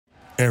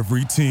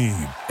Every team,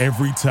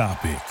 every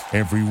topic,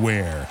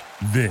 everywhere.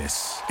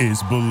 This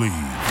is Believe.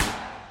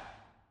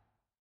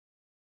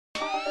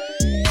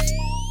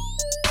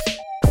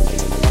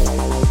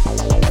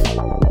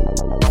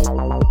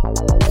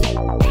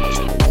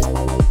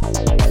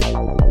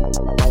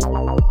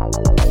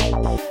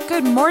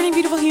 Good morning,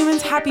 beautiful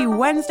humans. Happy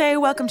Wednesday.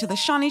 Welcome to The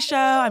Shawnee Show.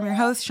 I'm your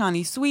host,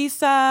 Shawnee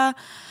Suisa.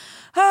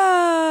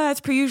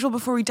 As per usual,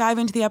 before we dive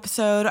into the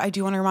episode, I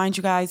do want to remind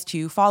you guys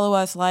to follow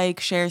us,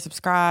 like, share,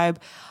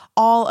 subscribe,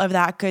 all of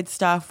that good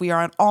stuff. We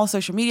are on all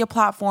social media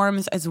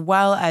platforms as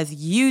well as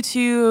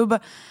YouTube.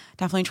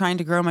 Definitely trying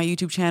to grow my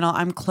YouTube channel.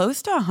 I'm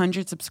close to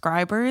 100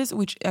 subscribers,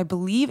 which I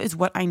believe is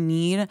what I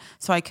need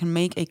so I can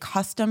make a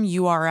custom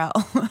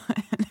URL.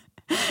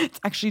 It's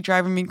actually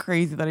driving me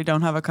crazy that I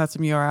don't have a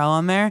custom URL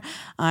on there.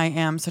 I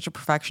am such a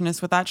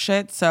perfectionist with that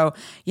shit. So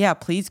yeah,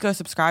 please go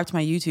subscribe to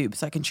my YouTube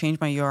so I can change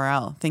my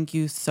URL. Thank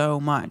you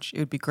so much. It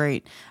would be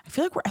great. I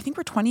think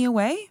we're 20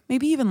 away,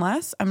 maybe even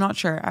less. I'm not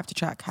sure. I have to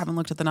check. Haven't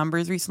looked at the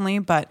numbers recently,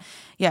 but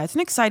yeah, it's an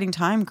exciting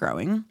time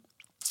growing.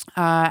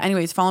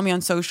 Anyways, follow me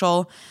on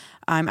social.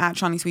 I'm at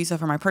Shawnee Suisa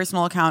for my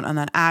personal account and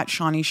then at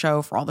Shawnee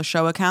Show for all the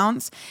show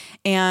accounts.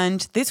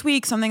 And this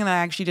week, something that I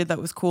actually did that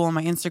was cool on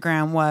my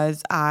Instagram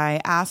was I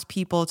asked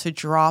people to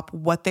drop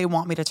what they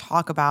want me to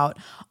talk about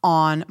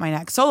on my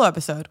next solo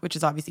episode, which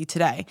is obviously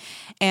today.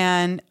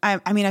 And I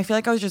feel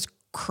like I was just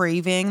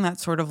craving that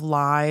sort of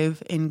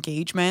live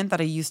engagement that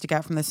I used to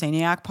get from the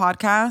Saniac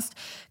podcast.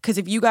 Because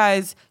if you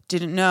guys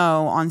didn't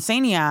know, on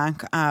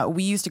Saniac,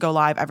 we used to go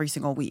live every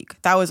single week.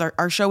 That was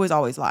our show was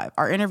always live.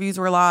 Our interviews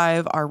were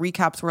live. Our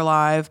recaps were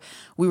live.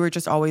 We were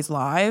just always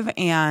live.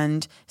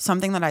 And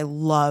something that I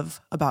love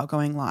about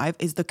going live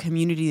is the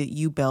community that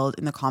you build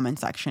in the comment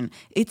section.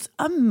 It's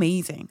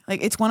amazing.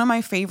 Like, it's one of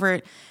my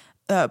favorite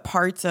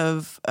parts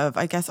of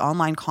I guess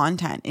online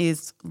content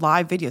is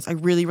live videos. I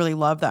really, really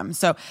love them.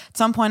 So at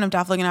some point I'm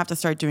definitely gonna have to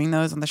start doing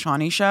those on the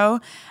Shawnee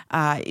Show.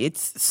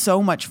 It's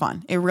so much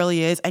fun. It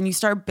really is. And you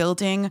start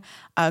building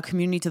a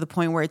community to the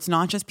point where it's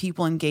not just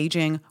people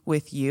engaging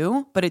with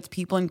you, but it's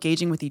people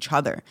engaging with each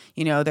other.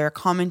 You know, they're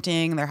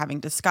commenting, they're having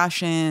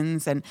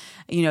discussions, and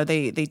you know,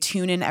 they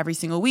tune in every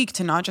single week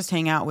to not just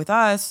hang out with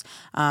us,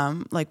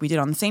 like we did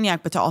on the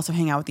Saniac, but to also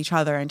hang out with each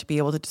other and to be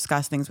able to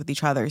discuss things with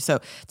each other. So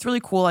it's really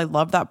cool. I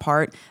love that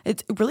part.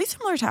 It's really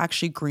similar to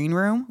actually Green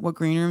Room, what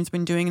Green Room's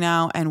been doing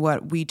now and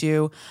what we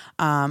do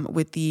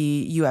with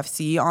the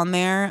UFC on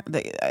there.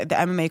 The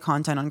MMA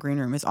content on Green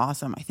Room is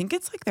awesome. I think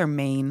it's like their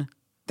main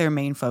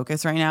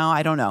focus right now.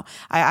 I don't know.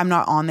 I'm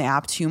not on the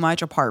app too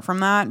much apart from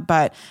that,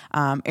 but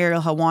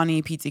Ariel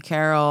Helwani, Pete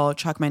Carroll,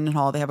 Chuck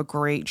Mindenhall, they have a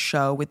great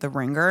show with The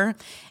Ringer.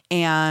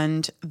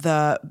 And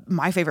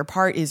my favorite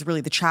part is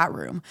really the chat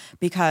room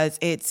because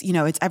it's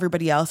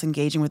everybody else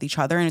engaging with each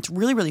other and it's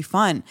really, really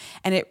fun.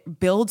 And it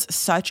builds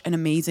such an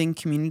amazing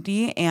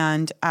community.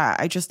 And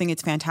I just think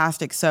it's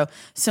fantastic. So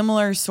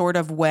similar sort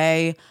of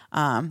way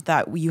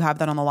that you have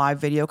that on the live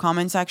video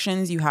comment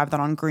sections, you have that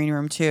on Green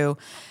Room too.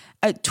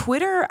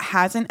 Twitter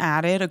hasn't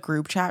added a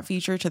group chat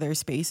feature to their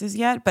spaces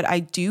yet, but I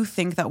do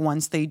think that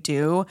once they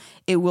do,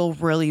 it will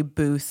really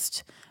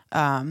boost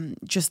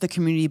just the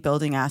community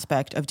building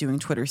aspect of doing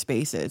Twitter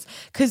spaces,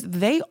 because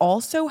they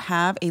also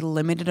have a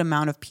limited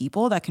amount of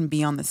people that can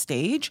be on the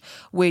stage,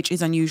 which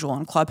is unusual.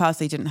 In Clubhouse,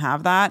 they didn't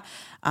have that.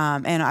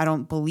 And I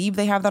don't believe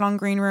they have that on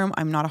Green Room.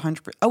 I'm not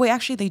 100%. Oh, wait,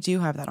 actually, they do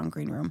have that on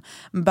Green Room.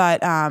 But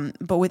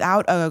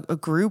without a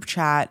group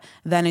chat,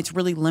 then it's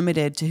really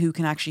limited to who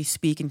can actually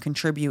speak and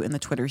contribute in the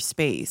Twitter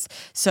space.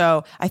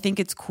 So I think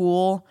it's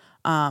cool.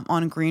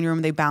 On Green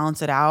Room, they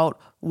balance it out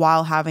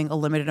while having a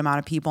limited amount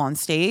of people on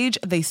stage.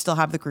 They still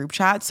have the group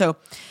chat. So,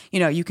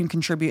 you can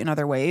contribute in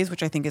other ways,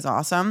 which I think is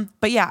awesome.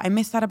 But yeah, I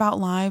miss that about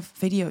live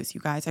videos,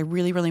 you guys. I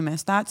really, really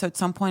miss that. So at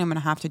some point I'm going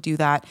to have to do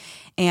that.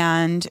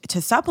 And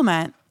to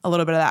supplement a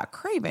little bit of that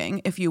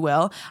craving, if you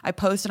will, I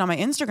posted on my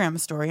Instagram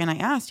story and I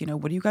asked,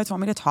 what do you guys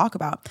want me to talk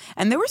about?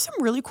 And there were some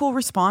really cool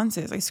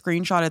responses. I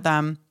screenshotted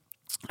them.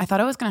 I thought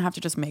I was going to have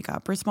to just make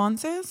up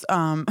responses.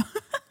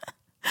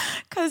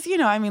 Because,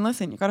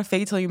 listen, you got to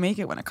fake till you make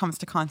it when it comes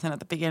to content at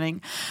the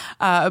beginning.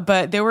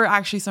 But there were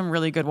actually some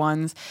really good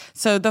ones.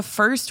 So the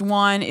first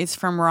one is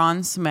from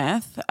Ron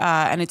Smith,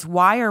 and it's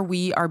why are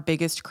we our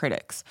biggest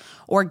critics,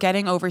 or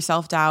getting over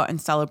self-doubt and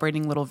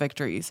celebrating little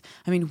victories.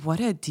 I mean, what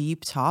a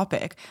deep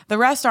topic. The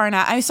rest aren't,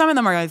 some of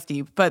them are as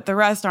deep, but the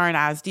rest aren't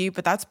as deep.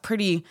 But that's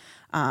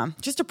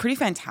just a pretty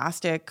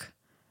fantastic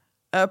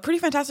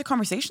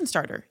conversation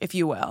starter, if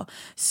you will.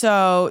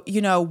 So,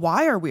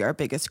 why are we our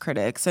biggest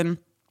critics? And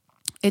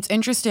it's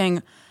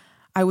interesting.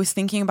 I was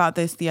thinking about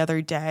this the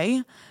other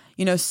day.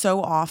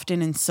 So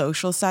often in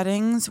social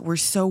settings, we're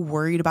so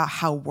worried about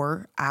how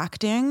we're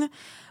acting,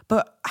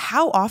 but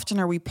how often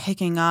are we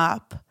picking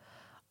up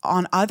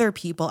on other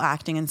people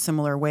acting in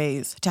similar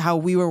ways to how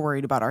we were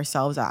worried about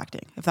ourselves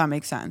acting, if that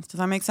makes sense? Does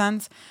that make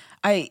sense?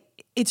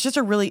 It's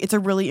a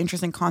really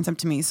interesting concept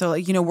to me. So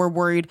we're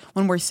worried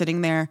when we're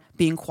sitting there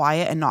being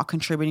quiet and not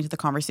contributing to the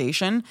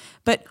conversation.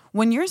 But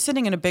when you're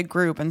sitting in a big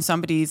group and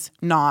somebody's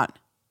not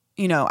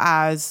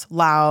as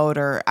loud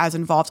or as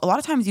involved. A lot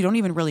of times you don't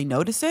even really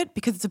notice it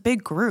because it's a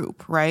big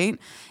group, right?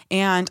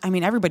 And I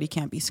mean, everybody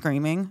can't be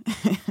screaming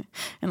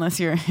unless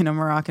you're in a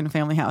Moroccan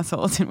family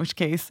household, in which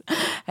case,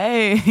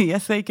 hey,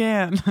 yes, they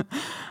can.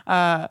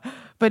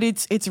 But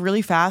it's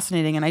really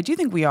fascinating. And I do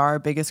think we are our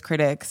biggest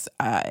critics.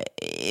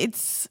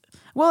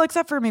 Well,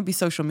 except for maybe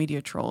social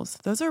media trolls.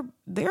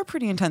 They're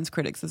pretty intense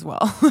critics as well.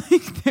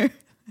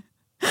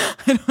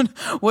 I don't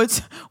know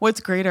what's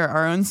greater,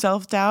 our own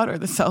self-doubt or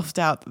the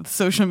self-doubt that the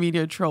social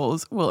media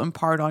trolls will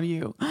impart on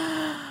you.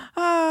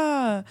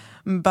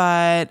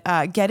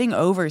 But getting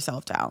over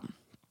self-doubt,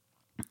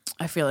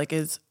 I feel like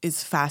is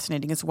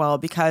fascinating as well,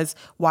 because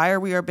why are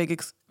we our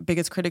biggest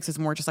critics is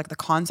more just like the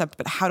concept,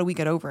 but how do we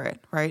get over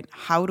it, right?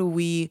 How do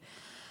we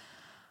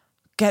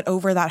get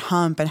over that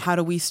hump, and how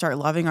do we start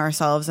loving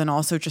ourselves and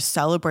also just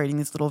celebrating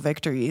these little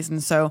victories?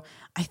 And so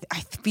I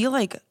feel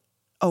like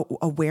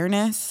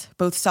awareness,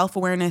 both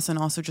self-awareness and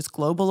also just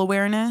global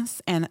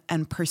awareness and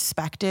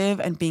perspective,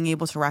 and being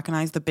able to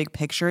recognize the big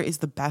picture is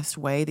the best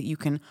way that you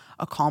can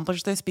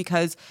accomplish this,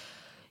 because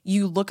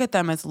you look at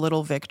them as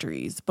little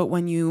victories. But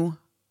when you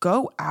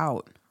go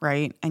out,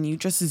 right, and you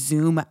just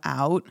zoom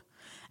out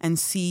and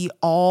see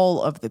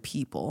all of the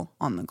people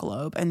on the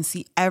globe and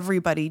see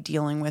everybody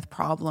dealing with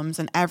problems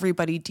and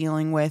everybody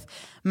dealing with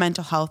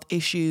mental health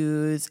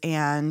issues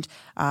and,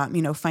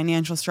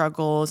 financial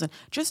struggles and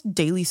just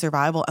daily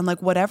survival. And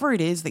like whatever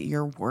it is that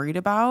you're worried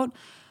about,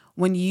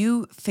 when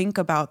you think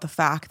about the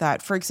fact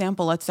that, for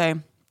example, let's say,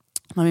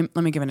 let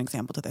me give an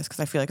example to this because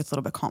I feel like it's a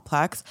little bit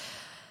complex.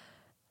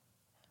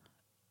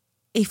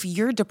 If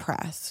you're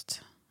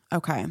depressed,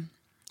 okay,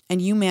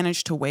 and you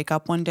manage to wake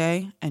up one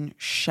day and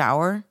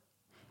shower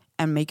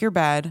and make your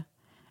bed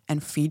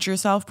and feed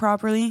yourself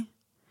properly,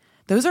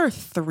 those are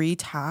 3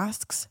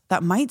 tasks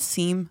that might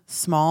seem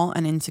small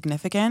and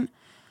insignificant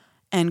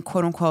and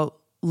quote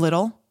unquote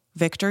little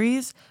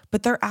victories,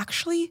 but they're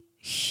actually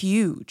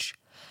huge,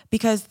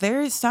 because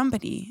there is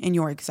somebody in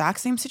your exact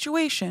same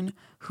situation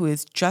who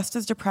is just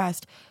as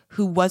depressed,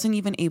 who wasn't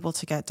even able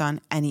to get done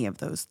any of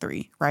those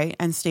 3, right?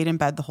 And stayed in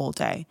bed the whole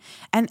day.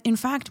 And in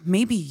fact,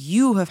 maybe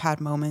you have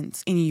had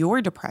moments in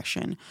your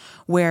depression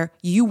where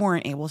you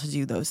weren't able to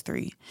do those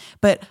 3.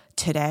 But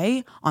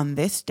today, on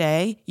this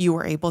day, you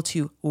were able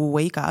to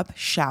wake up,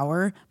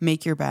 shower,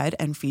 make your bed,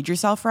 and feed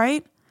yourself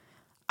right.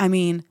 I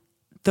mean,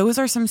 those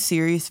are some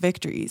serious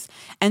victories.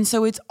 And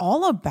so it's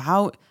all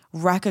about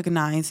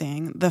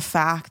recognizing the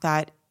fact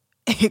that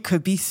it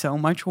could be so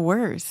much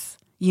worse.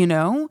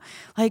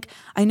 Like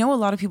I know a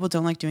lot of people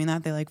don't like doing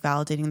that. They like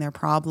validating their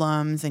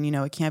problems and,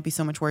 it can't be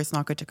so much worse,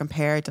 not good to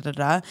compare,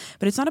 but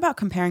it's not about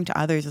comparing to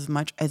others as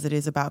much as it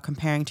is about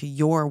comparing to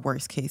your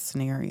worst case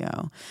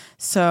scenario.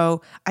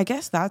 So I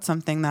guess that's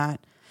something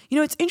that,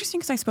 it's interesting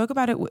because I spoke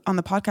about it on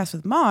the podcast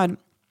with Maud.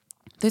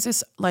 This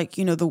is like,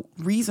 the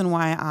reason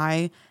why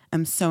I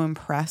am so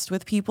impressed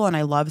with people and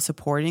I love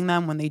supporting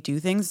them when they do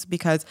things,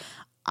 because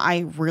I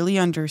really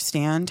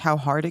understand how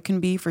hard it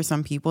can be for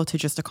some people to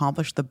just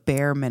accomplish the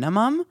bare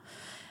minimum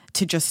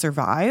to just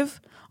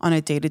survive on a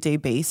day-to-day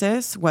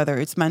basis, whether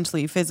it's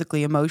mentally,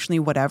 physically, emotionally,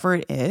 whatever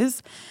it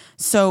is.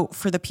 So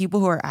for the people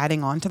who are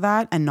adding on to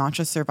that and not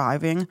just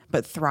surviving,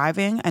 but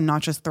thriving, and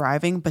not just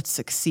thriving, but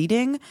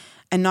succeeding,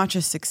 and not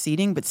just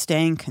succeeding, but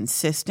staying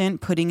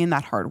consistent, putting in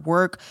that hard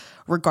work,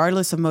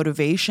 regardless of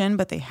motivation,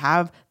 but they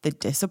have the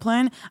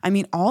discipline. I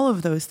mean, all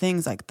of those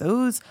things, like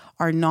those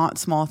are not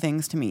small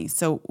things to me.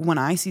 So when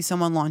I see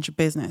someone launch a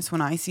business, when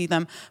I see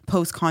them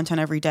post content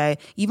every day,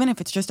 even if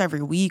it's just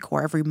every week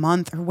or every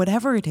month or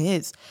whatever it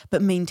is,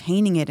 but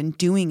maintaining it and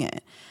doing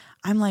it,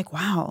 I'm like,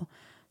 wow.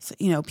 So,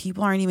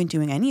 people aren't even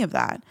doing any of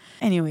that.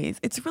 Anyways,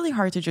 it's really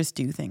hard to just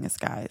do things,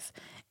 guys.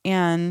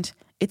 And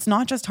it's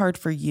not just hard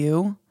for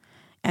you.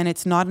 And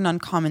it's not an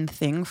uncommon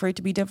thing for it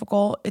to be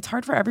difficult. It's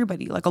hard for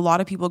everybody. Like a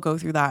lot of people go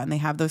through that and they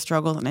have those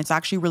struggles, and it's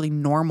actually really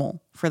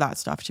normal for that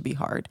stuff to be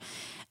hard.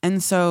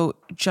 And so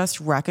just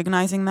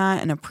recognizing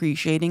that and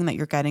appreciating that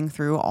you're getting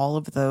through all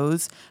of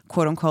those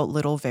quote unquote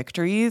little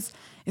victories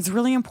is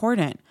really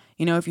important.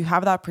 If you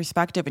have that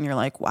perspective and you're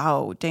like,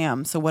 wow,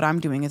 damn, so what I'm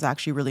doing is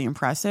actually really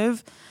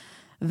impressive,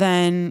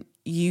 then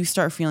you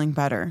start feeling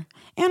better.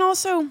 And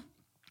also,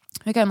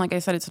 again, like I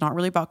said, it's not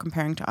really about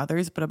comparing to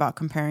others, but about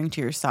comparing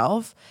to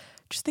yourself.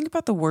 Just think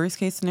about the worst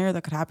case scenario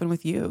that could happen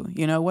with you.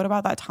 What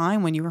about that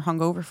time when you were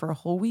hungover for a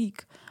whole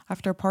week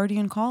after a party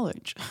in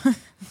college?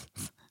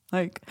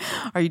 Like,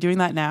 are you doing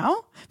that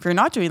now? If you're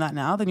not doing that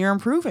now, then you're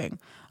improving.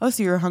 Oh,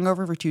 so you're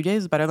hungover for 2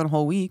 days is better than a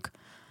whole week,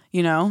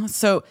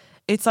 So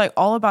it's like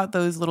all about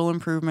those little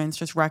improvements,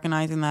 just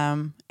recognizing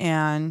them.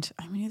 And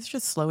I mean, it's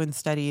just slow and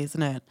steady,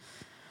 isn't it?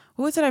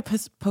 What was it I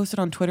posted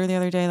on Twitter the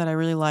other day that I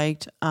really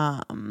liked?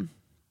 I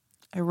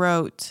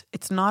wrote,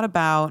 it's not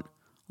about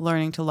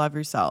learning to love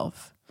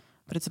yourself,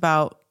 but it's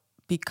about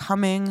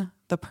becoming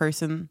a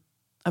person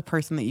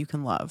that you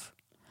can love.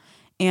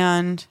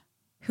 And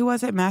who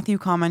was it? Matthew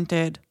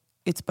commented,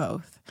 it's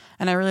both.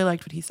 And I really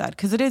liked what he said,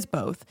 because it is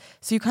both.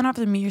 So you kind of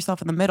have to meet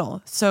yourself in the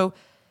middle. So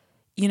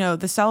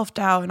the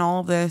self-doubt and all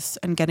of this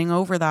and getting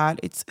over that,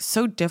 it's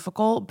so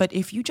difficult. But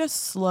if you just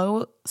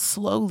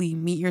slowly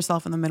meet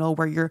yourself in the middle,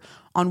 where you're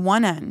on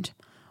one end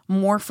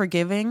more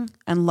forgiving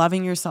and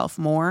loving yourself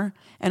more,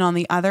 and on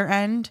the other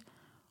end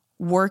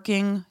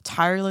working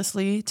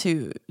tirelessly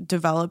to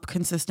develop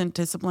consistent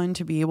discipline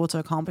to be able to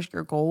accomplish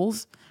your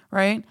goals,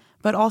 right?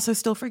 But also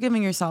still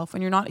forgiving yourself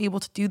when you're not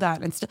able to do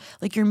that, and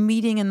like you're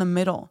meeting in the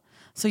middle.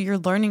 So you're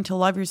learning to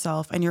love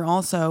yourself, and you're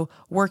also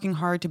working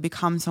hard to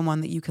become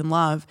someone that you can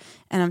love.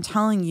 And I'm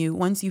telling you,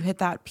 once you hit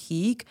that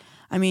peak,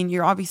 I mean,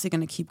 you're obviously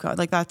going to keep going.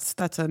 Like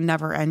that's a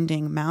never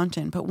ending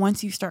mountain. But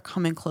once you start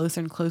coming closer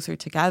and closer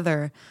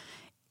together,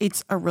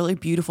 it's a really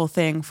beautiful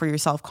thing for your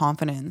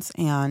self-confidence.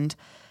 And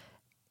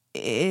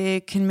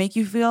it can make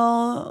you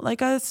feel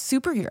like a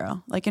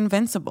superhero, like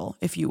invincible,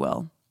 if you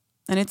will.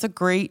 And it's a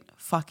great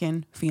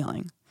fucking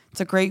feeling.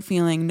 It's a great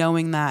feeling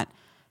knowing that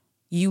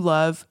you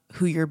love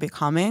who you're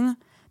becoming,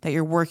 that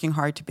you're working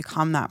hard to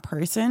become that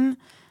person,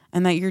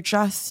 and that you're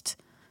just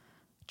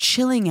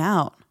chilling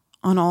out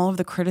on all of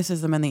the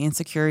criticism and the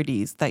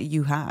insecurities that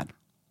you had.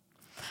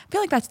 I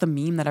feel like that's the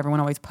meme that everyone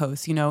always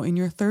posts, in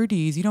your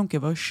 30s, you don't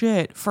give a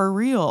shit, for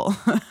real.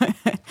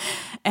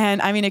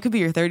 And I mean, it could be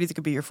your 30s, it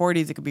could be your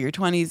 40s, it could be your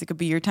 20s, it could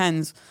be your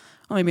 10s.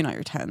 Well, maybe not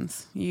your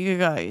 10s. You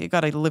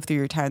got to live through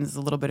your 10s. It's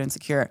a little bit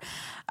insecure.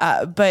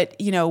 But,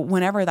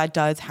 whenever that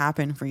does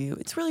happen for you,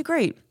 it's really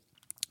great.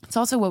 It's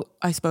also what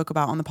I spoke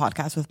about on the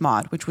podcast with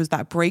Maud, which was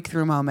that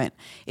breakthrough moment.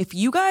 If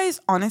you guys,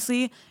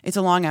 honestly, it's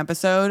a long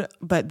episode,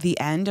 but the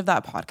end of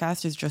that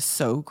podcast is just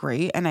so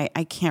great. And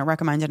I can't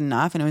recommend it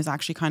enough. And it was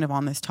actually kind of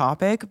on this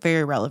topic,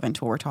 very relevant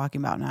to what we're talking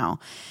about now.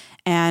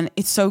 And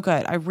it's so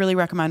good. I really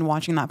recommend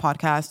watching that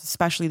podcast,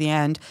 especially the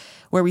end,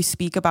 where we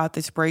speak about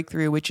this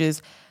breakthrough, which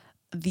is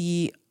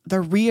the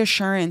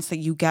reassurance that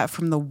you get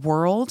from the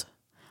world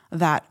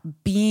that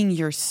being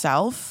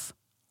yourself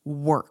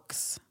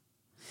works.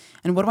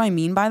 And what do I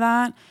mean by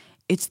that?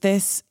 It's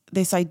this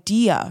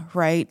idea,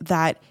 right,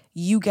 that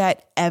you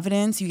get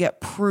evidence, you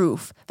get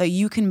proof that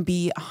you can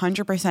be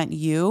 100%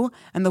 you,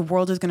 and the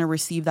world is going to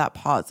receive that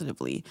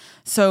positively.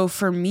 So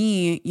for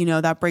me,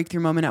 that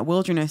breakthrough moment at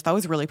Wilderness, that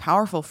was really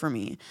powerful for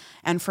me.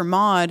 And for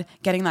Maud,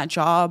 getting that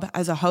job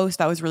as a host,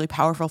 that was really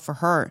powerful for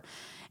her.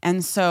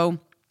 And so,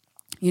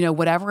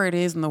 whatever it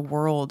is in the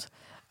world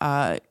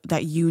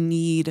that you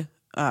need,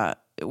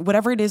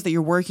 whatever it is that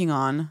you're working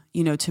on,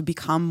 to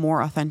become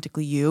more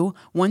authentically you,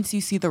 once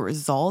you see the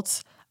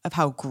results of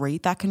how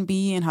great that can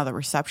be and how the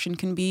reception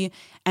can be,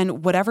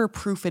 and whatever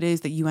proof it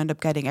is that you end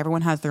up getting,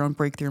 everyone has their own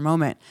breakthrough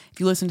moment.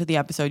 If you listen to the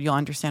episode, you'll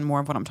understand more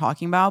of what I'm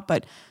talking about,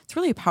 but it's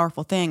really a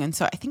powerful thing. And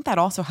so I think that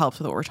also helps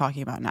with what we're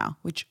talking about now,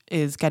 which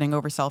is getting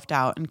over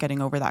self-doubt and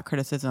getting over that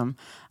criticism,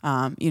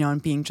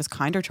 and being just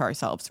kinder to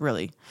ourselves,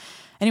 really.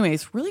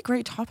 Anyways, really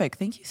great topic.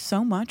 Thank you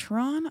so much,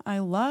 Ron. I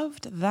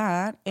loved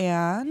that.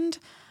 And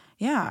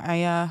yeah,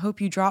 I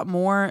hope you drop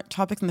more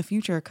topics in the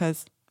future,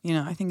 because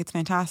I think it's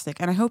fantastic.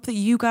 And I hope that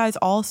you guys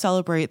all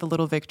celebrate the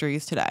little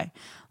victories today.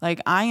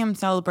 Like, I am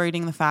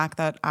celebrating the fact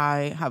that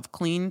I have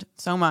cleaned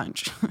so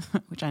much,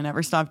 which I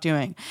never stopped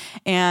doing,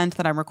 and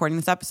that I'm recording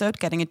this episode,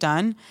 getting it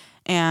done.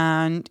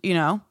 And,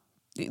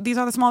 these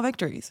are the small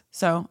victories.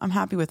 So I'm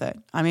happy with it.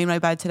 I made my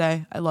bed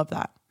today. I love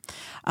that.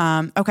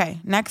 Okay,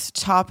 next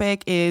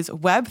topic is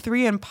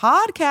Web3 and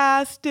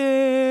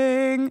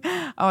podcasting.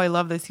 Oh, I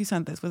love this. Who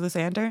sent this? Was this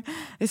Ander?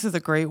 This is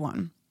a great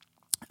one.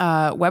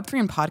 Web3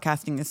 and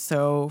podcasting is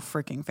so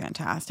freaking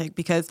fantastic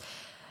because,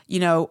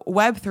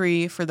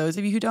 Web3, for those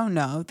of you who don't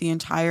know, the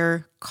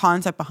entire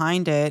concept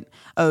behind it,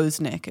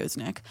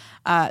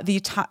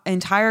 the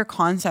entire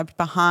concept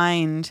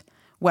behind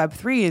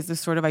Web3 is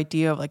this sort of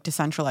idea of like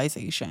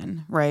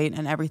decentralization, right?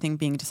 And everything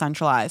being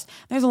decentralized.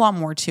 There's a lot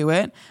more to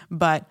it,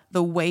 but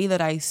the way that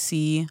I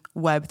see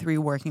Web3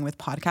 working with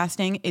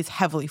podcasting is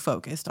heavily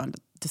focused on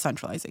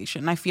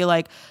decentralization. And I feel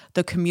like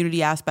the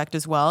community aspect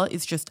as well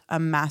is just a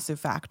massive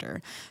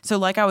factor. So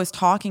like I was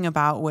talking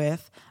about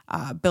with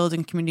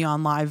building community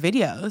on live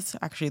videos,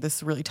 actually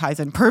this really ties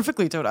in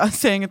perfectly to what I was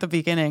saying at the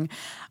beginning,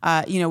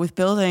 with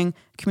building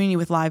community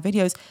with live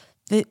videos,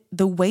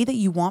 the way that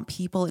you want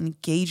people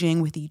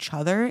engaging with each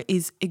other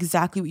is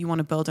exactly what you want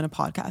to build in a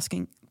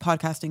podcasting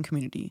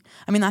community.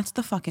 I mean, that's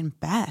the fucking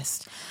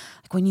best.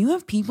 Like when you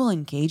have people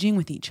engaging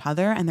with each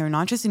other and they're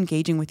not just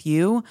engaging with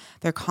you,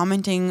 they're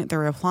commenting, they're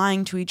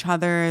replying to each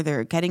other,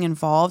 they're getting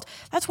involved.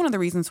 That's one of the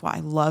reasons why I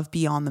love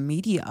Beyond the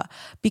Media,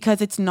 because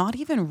it's not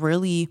even,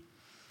 beyond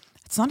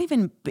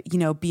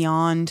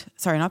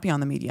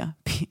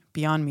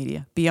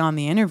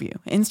the interview,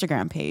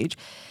 Instagram page.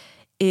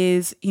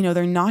 Is,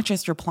 they're not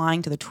just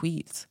replying to the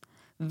tweets.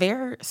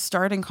 They're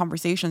starting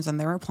conversations and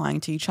they're replying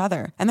to each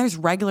other. And there's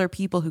regular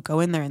people who go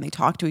in there and they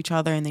talk to each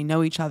other and they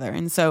know each other.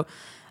 And so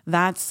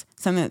that's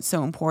something that's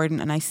so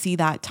important. And I see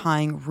that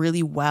tying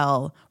really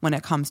well when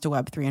it comes to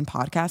Web3 and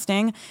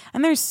podcasting.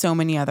 And there's so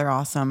many other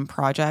awesome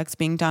projects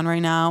being done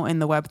right now in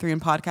the Web3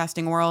 and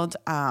podcasting world.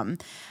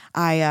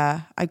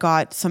 I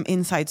got some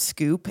inside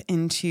scoop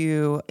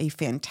into a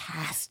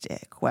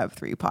fantastic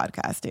Web3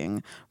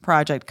 podcasting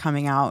project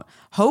coming out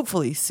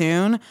hopefully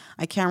soon.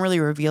 I can't really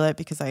reveal it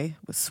because I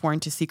was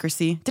sworn to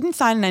secrecy. Didn't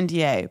sign an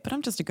NDA, but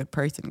I'm just a good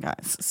person,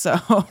 guys. So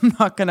I'm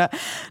not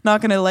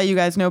gonna let you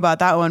guys know about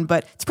that one,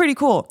 but it's pretty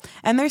cool.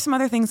 And there's some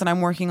other things that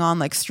I'm working on,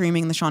 like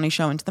streaming the Shawnee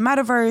Show into the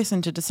metaverse,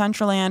 into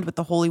Decentraland with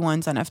the Holy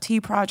Ones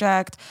NFT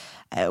project,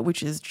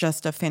 which is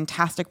just a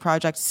fantastic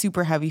project,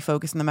 super heavy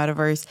focus in the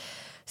metaverse.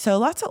 So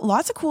lots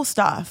of cool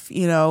stuff.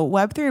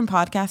 Web3 and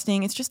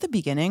podcasting, it's just the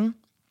beginning.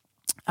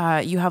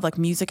 You have like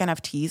music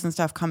NFTs and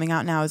stuff coming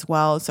out now as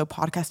well. So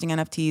podcasting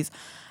NFTs,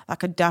 that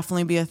could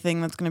definitely be a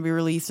thing that's going to be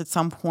released at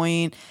some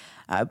point.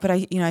 But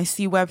I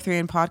see Web3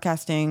 and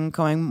podcasting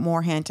going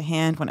more hand to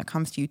hand when it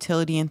comes to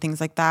utility and things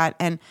like that.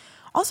 And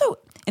also,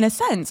 in a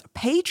sense,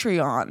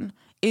 Patreon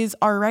is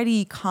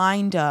already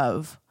kind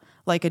of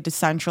like a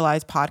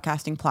decentralized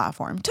podcasting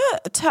platform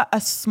to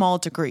a small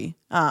degree,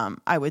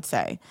 I would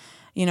say.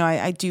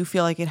 I do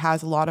feel like it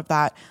has a lot of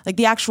that. Like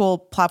the actual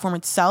platform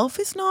itself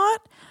is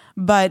not,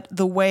 but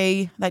the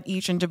way that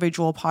each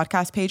individual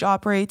podcast page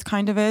operates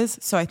kind of is.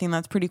 So I think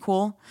that's pretty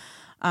cool.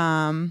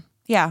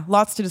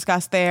 Lots to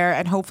discuss there.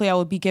 And hopefully I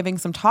will be giving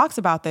some talks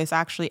about this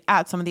actually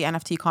at some of the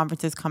NFT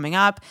conferences coming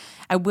up.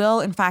 I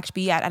will, in fact,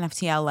 be at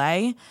NFT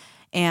LA.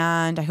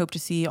 And I hope to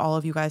see all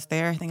of you guys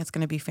there. I think it's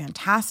going to be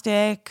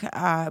fantastic.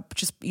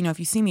 If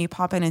you see me,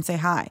 pop in and say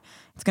hi.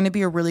 It's going to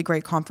be a really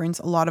great conference.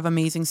 A lot of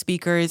amazing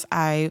speakers.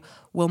 I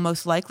will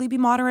most likely be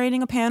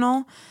moderating a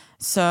panel.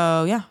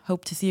 So yeah,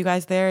 hope to see you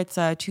guys there. It's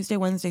Tuesday,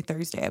 Wednesday,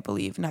 Thursday, I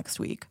believe, next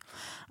week.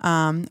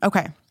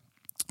 Okay,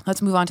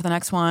 let's move on to the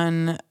next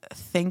one.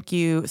 Thank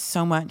you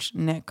so much,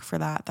 Nick, for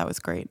that. That was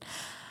great.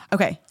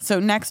 Okay, so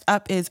next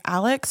up is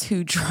Alex,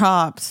 who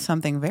dropped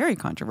something very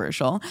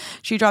controversial.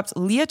 She drops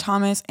Leah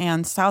Thomas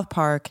and South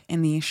Park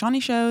in the Shawnee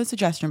Show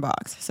suggestion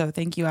box. So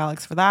thank you,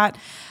 Alex, for that.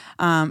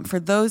 For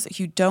those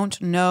who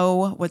don't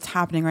know what's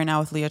happening right now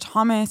with Leah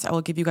Thomas, I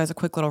will give you guys a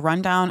quick little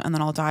rundown and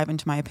then I'll dive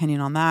into my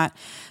opinion on that.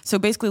 So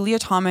basically, Leah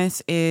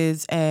Thomas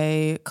is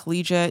a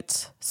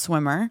collegiate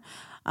swimmer.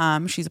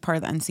 She's a part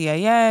of the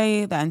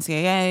NCAA. The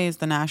NCAA is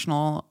the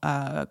National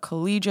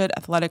Collegiate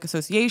Athletic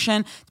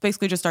Association. It's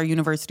basically just our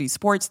university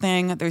sports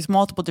thing. There's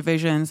multiple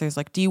divisions. There's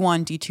like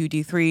D1, D2,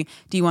 D3,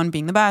 D1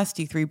 being the best,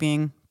 D3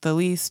 being the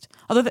least.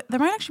 Although there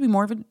might actually be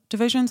more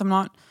divisions.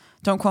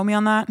 Don't quote me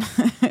on that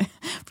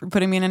for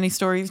putting me in any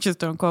stories. Just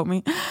don't quote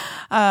me.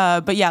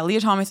 But yeah,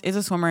 Leah Thomas is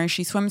a swimmer.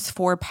 She swims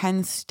for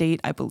Penn State,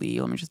 I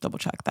believe. Let me just double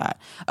check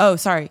that. Oh,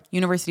 sorry.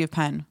 University of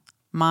Penn.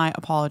 My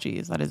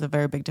apologies. That is a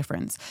very big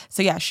difference.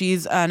 So yeah,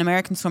 she's an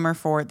American swimmer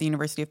for the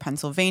University of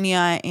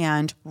Pennsylvania.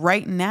 And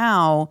right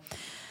now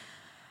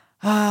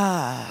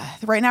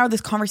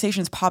this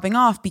conversation is popping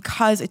off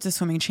because it's a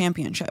swimming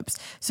championships.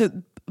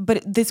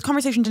 But this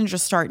conversation didn't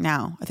just start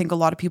now. I think a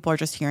lot of people are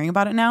just hearing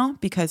about it now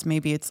because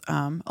maybe it's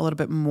a little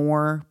bit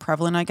more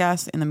prevalent, I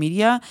guess, in the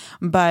media.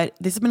 But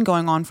this has been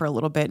going on for a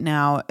little bit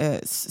now,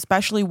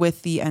 especially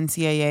with the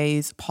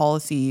NCAA's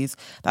policies.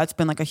 That's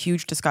been like a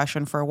huge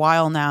discussion for a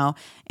while now.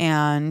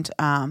 And,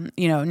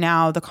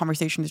 now the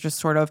conversation is just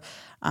sort of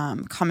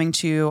coming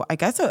to, I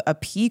guess, a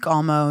peak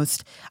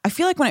almost. I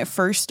feel like when it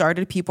first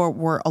started, people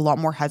were a lot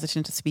more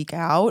hesitant to speak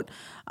out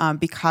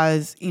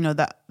because,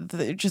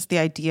 just the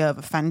idea of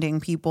offending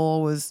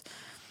people was,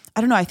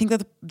 I don't know, I think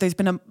that there's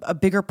been a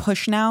bigger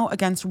push now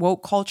against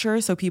woke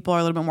culture. So people are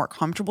a little bit more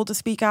comfortable to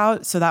speak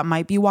out. So that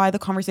might be why the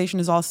conversation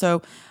is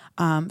also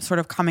sort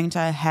of coming to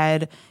a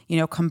head,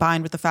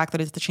 combined with the fact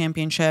that it's the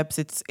championships.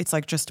 It's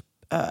like just,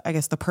 I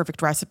guess, the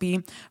perfect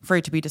recipe for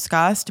it to be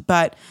discussed.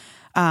 But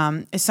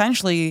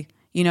essentially,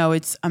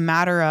 it's a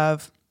matter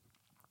of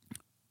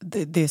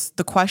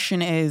the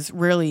question is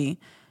really,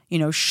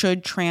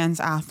 should trans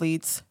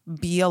athletes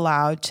be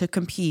allowed to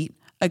compete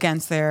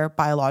against their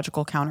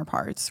biological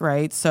counterparts,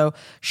 right? So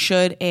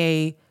should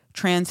a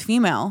trans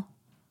female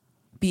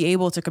be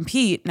able to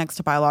compete next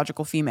to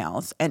biological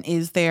females? And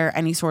is there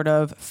any sort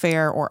of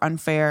fair or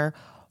unfair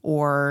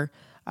or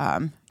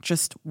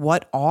just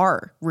what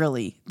are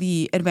really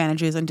the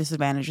advantages and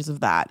disadvantages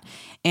of that?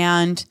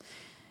 And,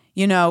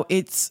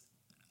 it's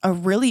a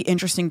really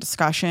interesting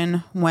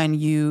discussion when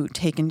you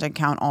take into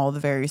account all the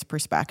various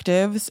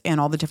perspectives and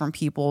all the different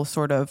people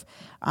sort of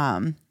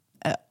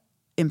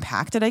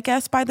impacted, I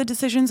guess, by the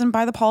decisions and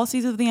by the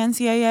policies of the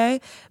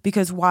NCAA.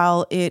 Because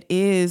while it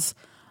is,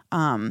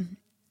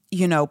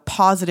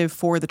 positive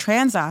for the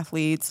trans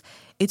athletes,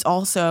 it's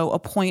also a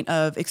point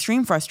of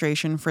extreme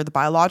frustration for the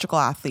biological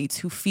athletes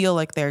who feel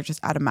like they're just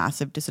at a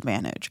massive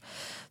disadvantage.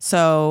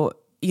 So,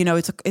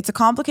 it's a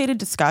complicated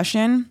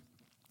discussion.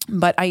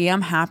 But I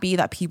am happy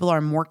that people are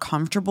more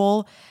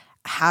comfortable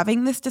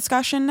having this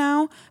discussion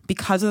now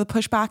because of the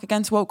pushback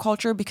against woke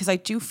culture, because I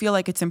do feel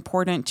like it's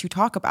important to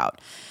talk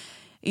about.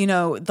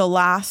 The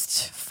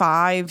last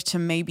 5 to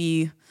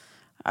maybe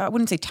I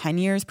wouldn't say 10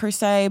 years per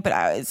se, but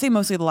I'd say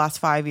mostly the last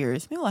 5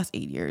 years, maybe the last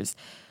 8 years,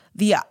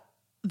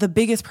 the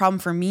biggest problem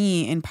for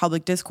me in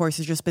public discourse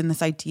has just been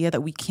this idea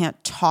that we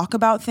can't talk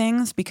about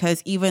things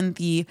because even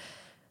the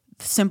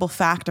simple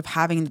fact of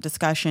having the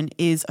discussion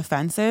is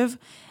offensive.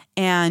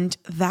 And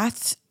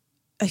that's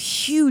a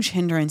huge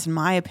hindrance, in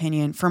my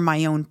opinion, for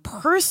my own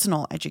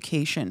personal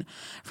education,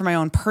 for my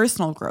own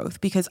personal growth,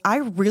 because I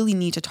really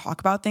need to talk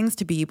about things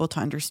to be able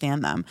to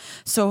understand them.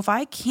 So if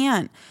I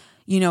can't,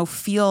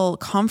 feel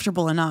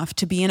comfortable enough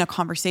to be in a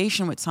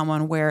conversation with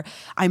someone where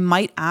I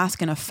might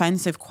ask an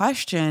offensive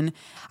question,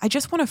 I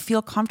just want to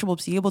feel comfortable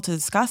to be able to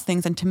discuss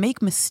things and to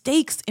make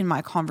mistakes in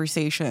my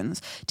conversations,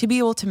 to be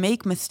able to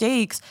make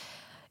mistakes,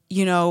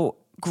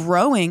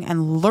 growing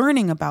and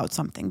learning about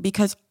something,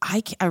 because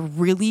I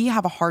really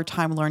have a hard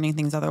time learning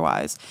things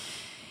otherwise.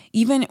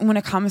 Even when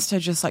it comes to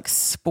just like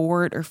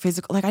sport or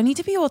physical, like I need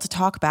to be able to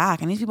talk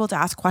back. I need to be able to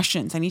ask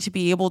questions. I need to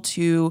be able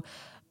to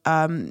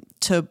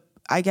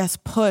I guess,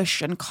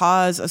 push and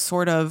cause a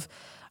sort of,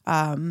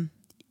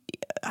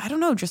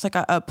 just like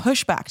a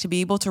pushback to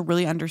be able to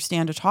really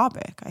understand a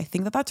topic. I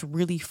think that that's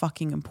really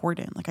fucking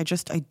important. Like I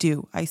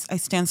do. I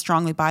stand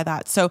strongly by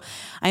that. So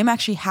I'm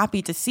actually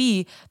happy to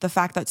see the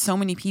fact that so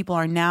many people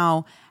are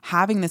now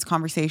having this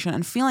conversation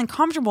and feeling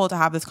comfortable to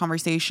have this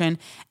conversation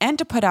and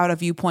to put out a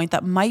viewpoint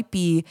that might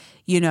be,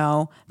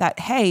 that,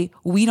 hey,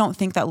 we don't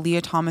think that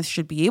Lia Thomas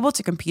should be able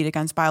to compete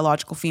against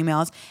biological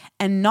females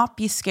and not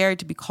be scared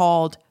to be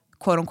called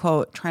quote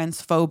unquote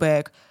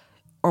transphobic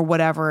or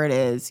whatever it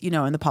is,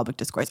 in the public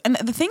discourse. And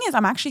the thing is,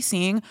 I'm actually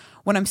seeing,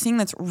 what I'm seeing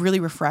that's really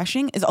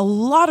refreshing is a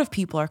lot of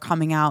people are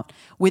coming out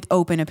with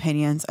open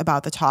opinions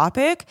about the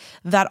topic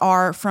that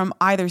are from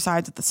either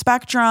sides of the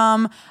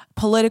spectrum,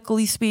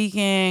 politically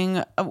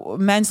speaking,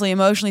 mentally,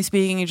 emotionally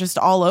speaking, just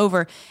all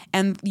over.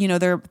 And,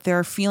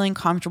 they're feeling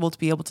comfortable to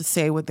be able to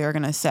say what they're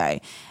going to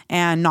say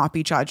and not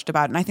be judged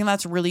about it. And I think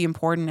that's really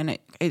important. And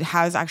it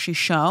has actually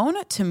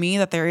shown to me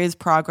that there is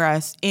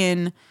progress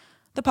in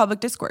the public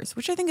discourse,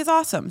 which I think is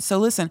awesome. So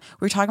listen,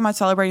 we're talking about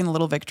celebrating the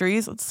little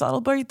victories. Let's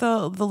celebrate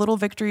the little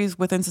victories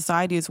within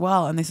society as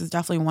well. And this is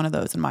definitely one of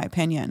those, in my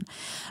opinion.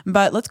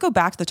 But let's go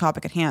back to the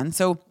topic at hand.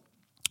 So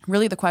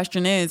really the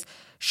question is,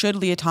 should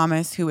Lia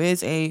Thomas, who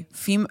is a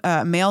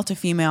male to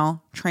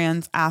female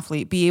trans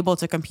athlete, be able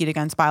to compete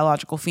against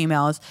biological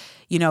females?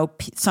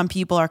 Some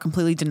people are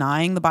completely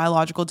denying the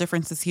biological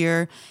differences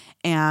here,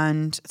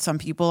 and some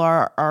people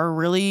are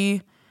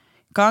really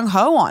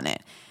gung-ho on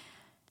it.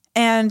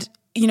 And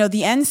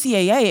the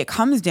NCAA, it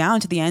comes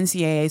down to the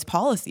NCAA's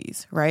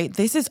policies, right?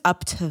 This is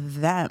up to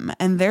them.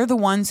 And they're the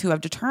ones who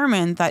have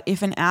determined that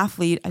if an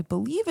athlete, I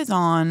believe, is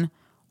on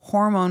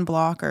hormone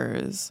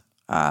blockers,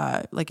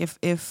 like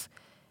if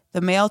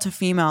the male to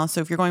female,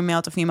 so if you're going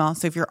male to female,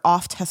 so if you're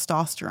off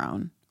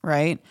testosterone,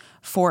 right,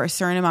 for a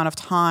certain amount of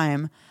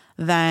time,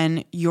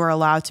 then you're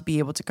allowed to be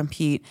able to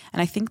compete.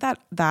 And I think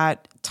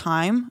that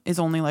time is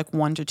only like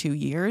 1 to 2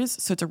 years.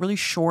 So it's a really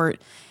short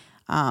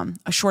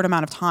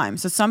amount of time.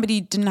 So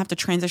somebody didn't have to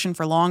transition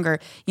for longer.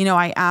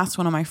 I asked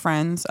one of my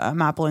friends,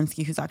 Matt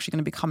Belinsky, who's actually going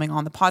to be coming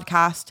on the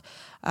podcast,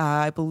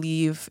 I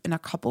believe in a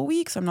couple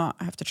weeks. I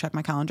have to check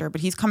my calendar,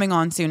 but he's coming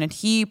on soon. And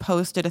he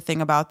posted a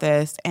thing about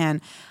this.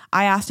 And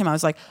I asked him, I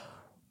was like,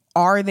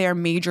 are there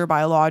major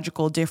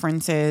biological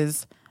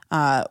differences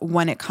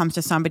when it comes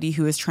to somebody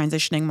who is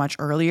transitioning much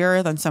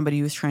earlier than somebody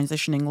who's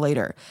transitioning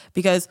later?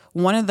 Because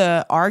one of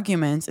the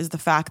arguments is the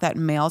fact that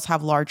males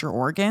have larger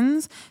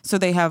organs, so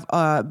they have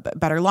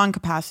better lung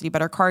capacity,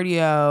 better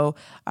cardio,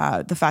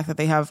 the fact that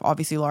they have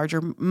obviously larger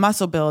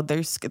muscle build,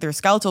 their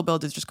skeletal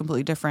build is just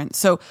completely different.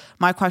 So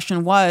my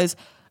question was,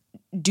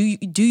 do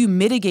you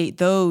mitigate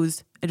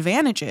those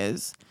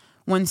advantages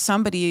when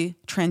somebody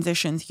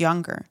transitions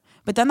younger?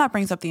 But then that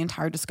brings up the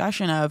entire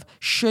discussion of,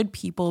 should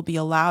people be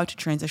allowed to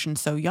transition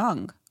so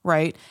young,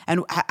 right?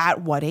 And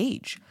at what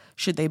age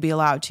should they be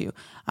allowed to?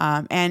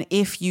 And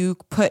if you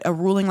put a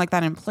ruling like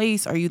that in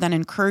place, are you then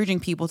encouraging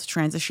people to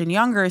transition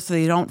younger so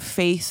they don't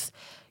face,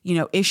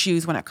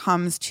 issues when it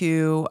comes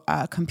to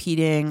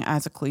competing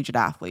as a collegiate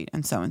athlete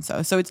and so and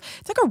so? So it's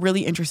like a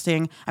really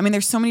interesting,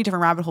 there's so many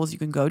different rabbit holes you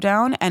can go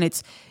down, and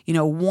it's,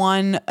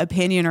 one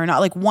opinion or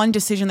not, like one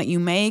decision that you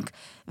make,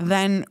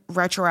 then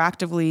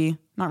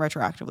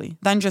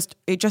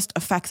it just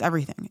affects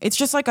everything. It's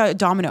just like a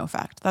domino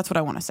effect. That's what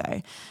I want to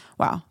say.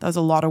 Wow, that was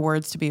a lot of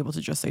words to be able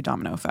to just say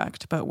domino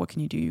effect, but what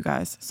can you do, you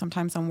guys?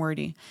 Sometimes I'm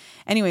wordy.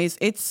 Anyways,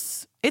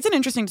 it's an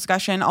interesting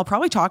discussion. I'll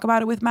probably talk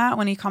about it with Matt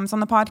when he comes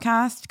on the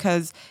podcast,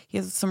 because he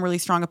has some really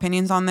strong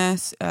opinions on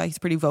this. He's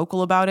pretty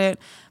vocal about it.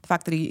 The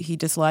fact that he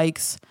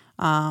dislikes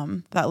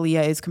that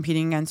Lia is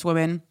competing against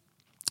women.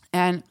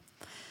 And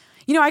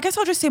I guess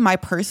I'll just say my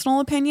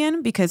personal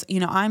opinion, because,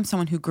 I'm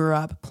someone who grew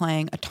up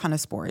playing a ton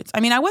of sports.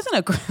 I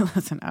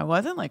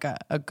wasn't like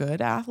a good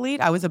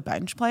athlete. I was a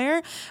bench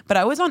player, but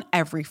I was on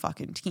every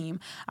fucking team.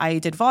 I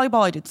did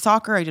volleyball, I did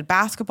soccer, I did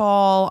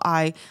basketball.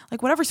 I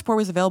like whatever sport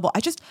was available.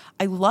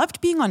 I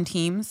loved being on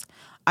teams.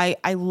 I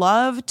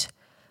loved,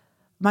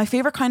 my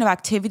favorite kind of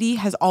activity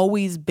has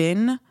always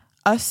been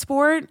a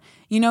sport,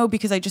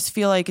 because I just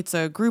feel like it's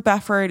a group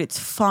effort. It's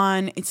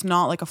fun. It's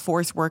not like a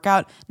forced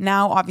workout.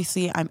 Now,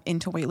 obviously, I'm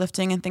into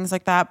weightlifting and things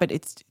like that, but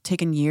it's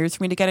taken years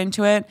for me to get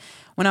into it.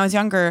 When I was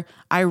younger,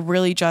 I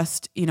really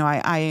just,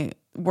 I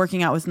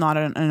working out was not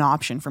an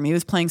option for me. It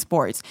was playing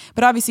sports.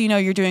 But obviously,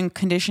 you're doing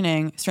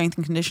conditioning, strength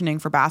and conditioning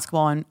for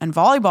basketball and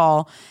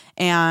volleyball.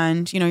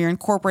 And, you're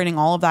incorporating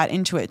all of that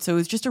into it. So it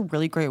was just a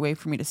really great way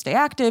for me to stay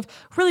active,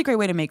 really great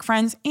way to make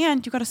friends.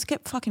 And you got to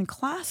skip fucking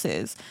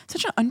classes.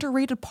 Such an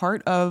underrated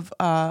part of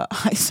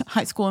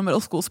high school and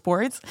middle school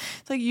sports.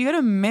 It's like you got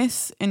to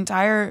miss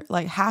entire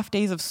half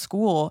days of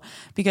school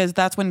because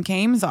that's when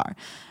games are.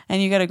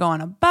 And you got to go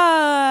on a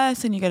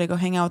bus and you got to go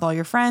hang out with all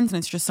your friends. And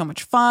it's just so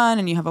much fun.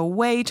 And you have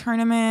away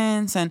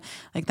tournaments. And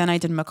then I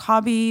did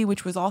Maccabi,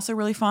 which was also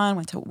really fun.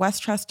 Went to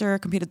Westchester,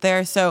 competed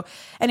there. So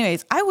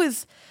anyways,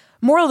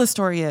 moral of the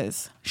story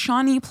is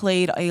Shawnee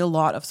played a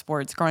lot of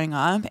sports growing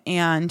up.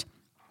 And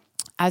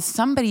as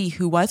somebody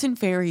who wasn't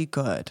very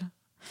good,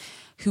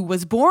 who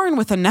was born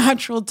with a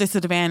natural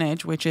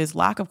disadvantage, which is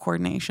lack of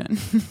coordination,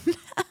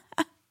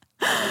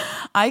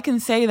 I can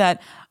say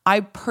that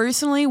I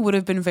personally would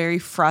have been very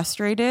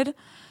frustrated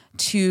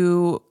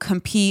to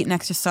compete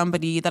next to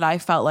somebody that I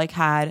felt like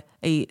had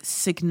a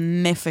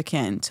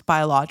significant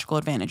biological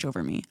advantage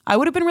over me. I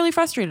would have been really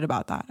frustrated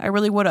about that. I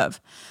really would have.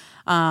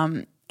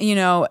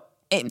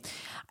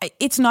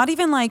 It's not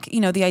even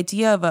the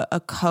idea of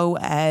a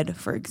co-ed,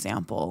 for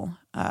example,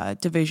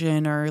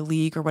 division or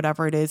league or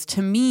whatever it is.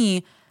 To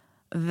me,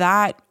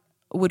 that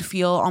would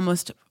feel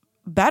almost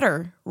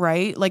better,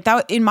 right?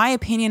 That, in my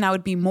opinion, I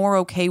would be more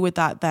okay with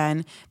that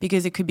then,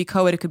 because it could be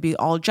co-ed, it could be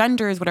all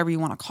genders, whatever you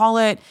want to call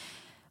it,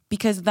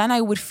 because then I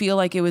would feel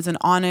like it was an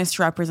honest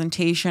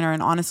representation or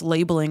an honest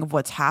labeling of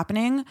what's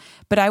happening.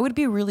 But I would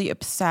be really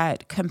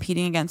upset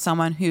competing against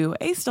someone who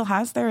still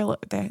have their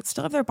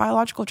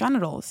biological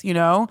genitals.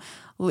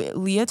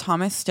 Leah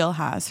Thomas still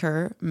has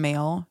her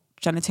male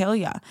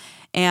genitalia,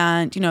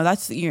 and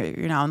that's you're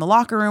now in the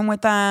locker room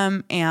with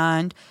them,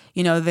 and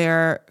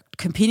they're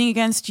competing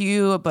against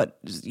you, but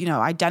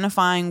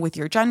identifying with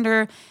your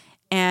gender,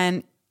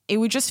 and it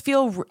would just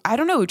feel, I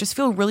don't know, it would just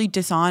feel really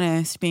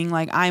dishonest being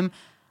like,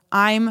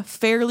 I'm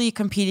fairly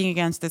competing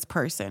against this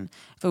person.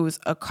 If it was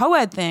a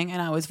co-ed thing and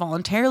I was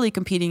voluntarily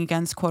competing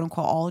against quote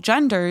unquote all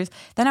genders,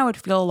 then I would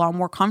feel a lot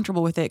more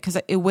comfortable with it, because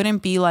it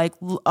wouldn't be like,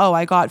 oh,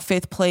 I got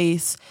 5th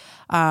place,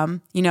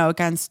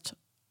 against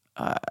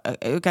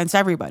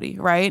everybody,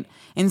 right?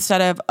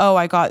 Instead of, oh,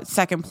 I got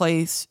 2nd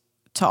place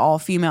to all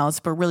females,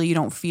 but really you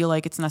don't feel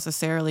like it's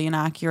necessarily an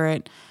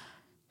accurate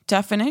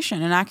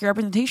definition, an accurate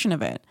representation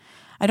of it.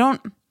 And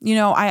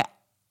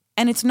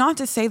it's not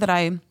to say that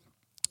I'm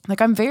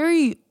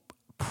very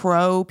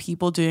pro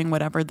people doing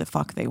whatever the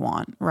fuck they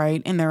want,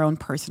 right? In their own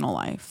personal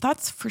life.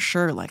 That's for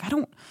sure.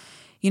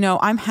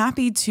 I'm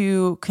happy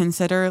to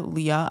consider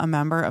Leah a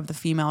member of the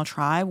female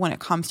tribe when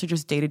it comes to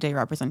just day-to-day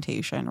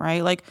representation,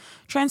 right?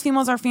 Trans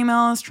females are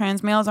females,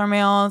 trans males are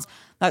males.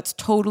 That's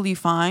totally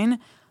fine.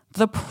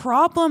 The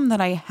problem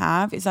that I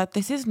have is that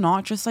this is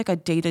not just a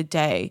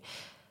day-to-day.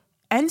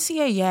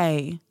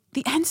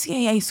 The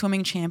NCAA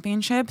swimming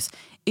championships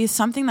is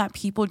something that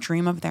people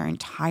dream of their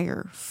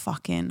entire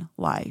fucking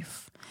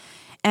life.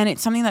 And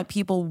it's something that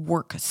people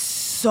work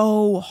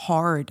so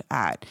hard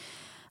at.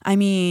 I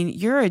mean,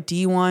 you're a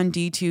D1,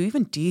 D2,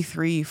 even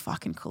D3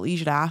 fucking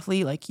collegiate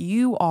athlete.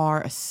 You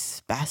are a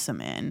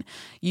specimen.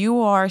 You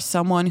are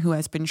someone who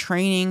has been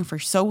training for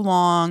so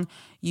long.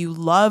 You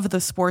love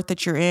the sport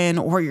that you're in,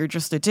 or you're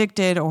just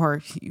addicted,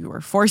 or you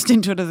were forced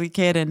into it as a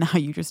kid and now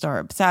you just are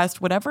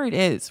obsessed, whatever it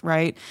is,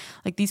 right?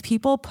 These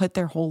people put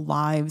their whole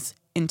lives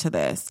into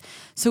this.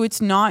 So it's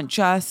not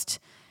just,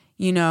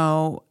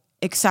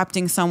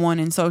 accepting someone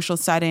in social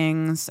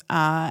settings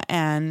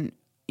and,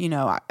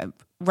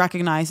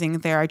 recognizing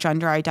their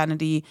gender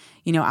identity,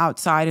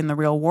 outside in the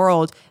real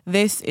world.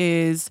 This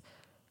is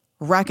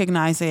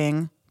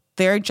recognizing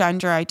their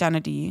gender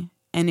identity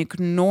and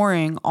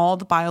ignoring all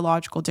the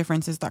biological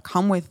differences that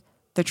come with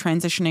the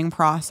transitioning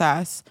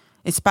process,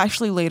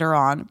 especially later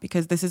on,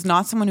 because this is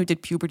not someone who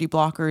did puberty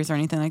blockers or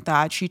anything like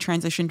that. She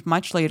transitioned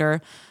much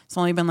later. It's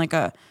only been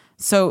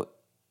so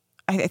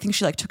I think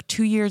she took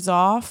 2 years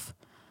off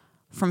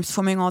from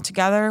swimming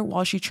altogether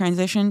while she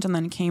transitioned and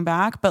then came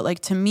back.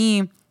 But to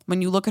me,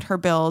 when you look at her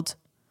build,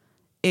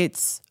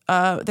 it's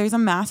there's a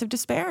massive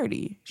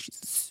disparity.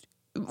 She's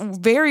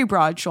very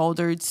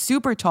broad-shouldered,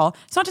 super tall.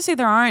 It's not to say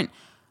there aren't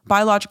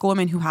biological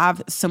women who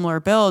have similar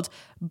build,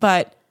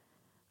 but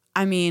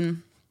I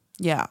mean,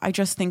 yeah, I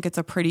just think there's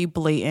a pretty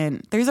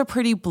blatant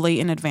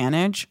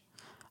advantage.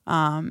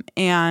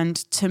 And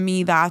to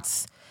me,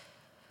 that's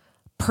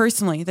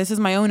personally, this is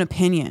my own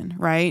opinion,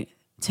 right?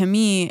 To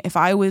me, if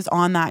I was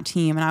on that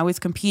team and I was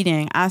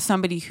competing as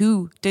somebody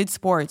who did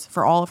sports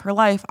for all of her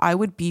life, I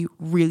would be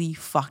really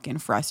fucking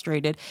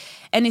frustrated.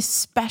 And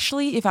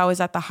especially if I was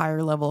at the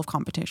higher level of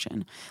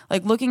competition.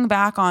 Looking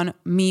back on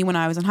me when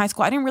I was in high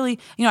school, I didn't really,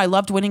 I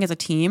loved winning as a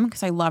team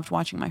because I loved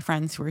watching my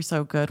friends who were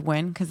so good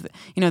win because,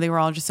 they were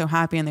all just so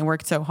happy and they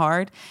worked so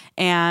hard.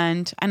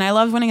 And I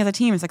loved winning as a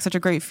team. It's such a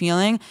great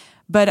feeling.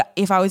 But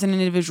if I was in an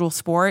individual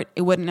sport,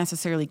 it wouldn't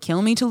necessarily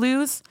kill me to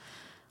lose.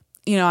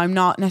 You know, I'm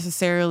not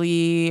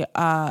necessarily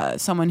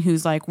someone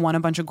who's like won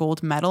a bunch of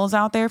gold medals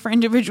out there for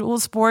individual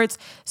sports.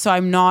 So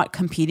I'm not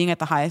competing at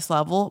the highest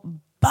level.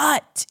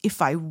 But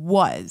if I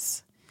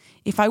was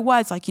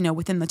like, you know,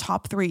 within the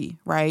top 3,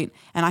 right?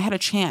 And I had a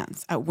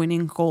chance at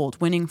winning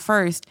gold, winning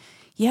first,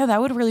 yeah,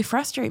 that would really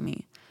frustrate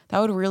me. That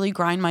would really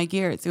grind my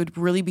gears. It would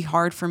really be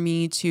hard for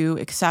me to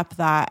accept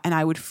that. And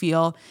I would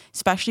feel,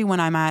 especially when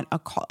I'm at a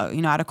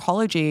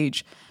college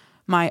age,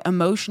 my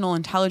emotional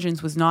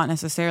intelligence was not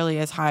necessarily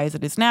as high as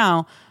it is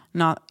now.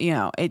 Not, you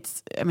know,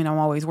 I'm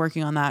always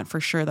working on that for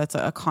sure. That's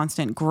a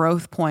constant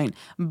growth point.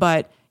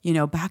 But, you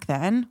know, back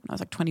then when I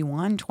was like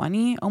 21,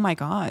 20, oh my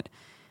God,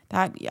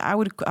 I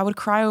would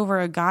cry over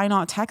a guy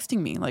not texting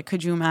me. Like,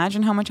 could you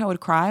imagine how much I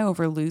would cry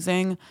over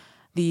losing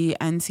the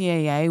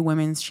NCAA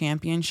Women's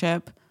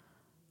Championship,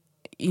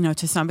 you know,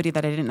 to somebody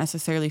that I didn't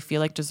necessarily feel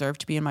like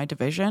deserved to be in my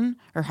division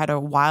or had a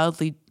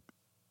wildly,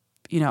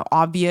 you know,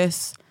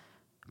 obvious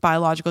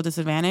biological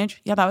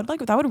disadvantage? Yeah,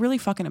 that would really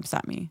fucking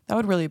upset me. That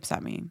would really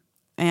upset me.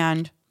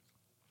 And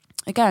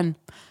again,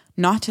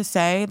 not to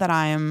say that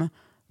I am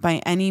by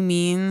any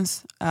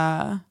means,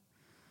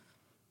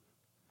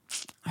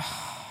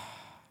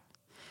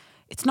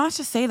 it's not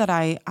to say that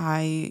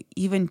I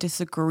even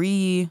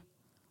disagree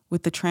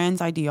with the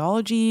trans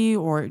ideology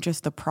or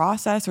just the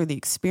process or the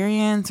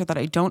experience, or that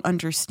I don't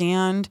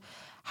understand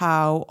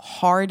how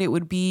hard it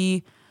would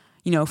be,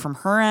 you know, from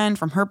her end,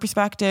 from her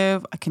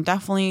perspective. I can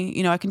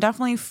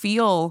definitely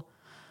feel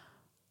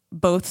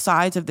both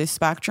sides of this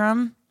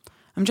spectrum.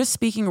 I'm just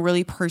speaking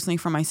really personally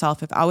for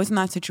myself. If I was in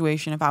that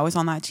situation, if I was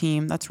on that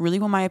team, that's really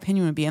what my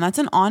opinion would be. And that's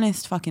an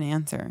honest fucking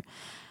answer.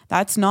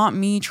 That's not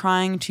me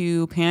trying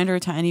to pander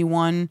to any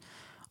one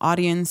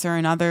audience or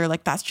another.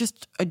 Like, that's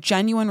just a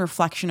genuine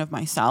reflection of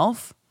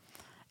myself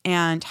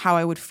and how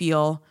I would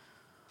feel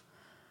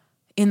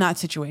in that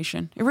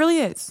situation. It really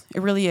is.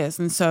 It really is.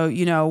 And so,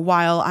 you know,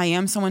 while I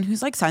am someone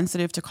who's like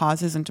sensitive to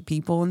causes and to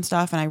people and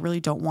stuff, and I really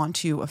don't want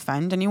to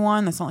offend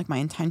anyone, that's not like my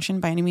intention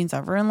by any means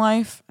ever in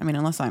life. I mean,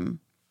 unless I'm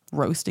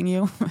roasting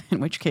you, in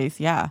which case,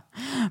 yeah,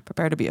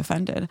 prepare to be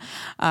offended.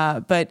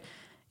 But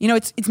you know,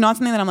 it's not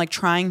something that I'm like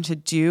trying to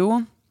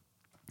do.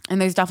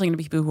 And there's definitely gonna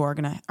be people who are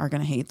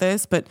gonna hate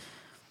this, but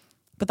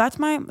that's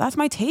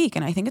my take.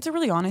 And I think it's a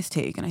really honest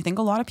take. And I think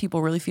a lot of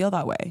people really feel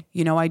that way.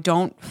 You know, I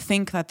don't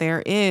think that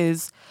there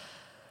is,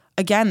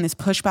 again, this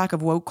pushback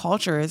of woke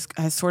culture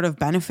has sort of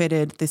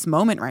benefited this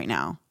moment right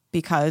now,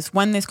 because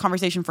when this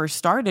conversation first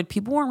started,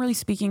 people weren't really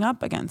speaking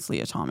up against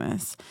Leah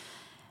Thomas.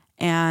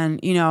 And,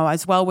 you know,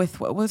 as well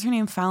with, what was her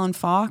name? Fallon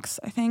Fox,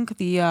 I think,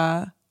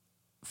 the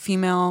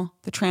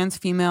trans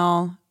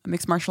female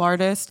mixed martial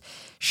artist.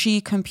 She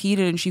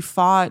competed and she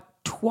fought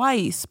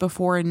twice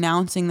before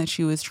announcing that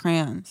she was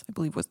trans, I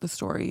believe was the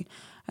story.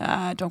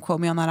 Don't quote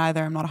me on that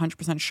either. I'm not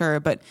 100% sure.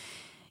 But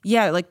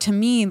yeah, like, to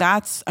me,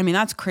 that's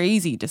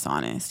crazy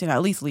dishonest. You know,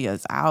 at least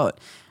Leah's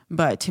out.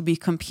 But to be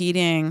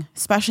competing,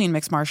 especially in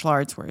mixed martial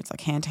arts where it's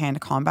like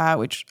hand-to-hand combat,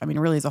 which, I mean,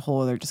 really is a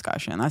whole other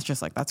discussion. That's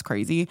just like, that's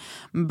crazy.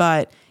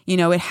 But, you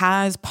know, it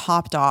has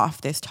popped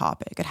off this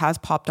topic. It has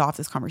popped off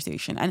this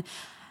conversation. And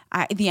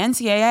the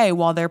NCAA,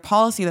 while their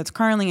policy that's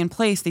currently in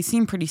place, they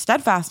seem pretty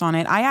steadfast on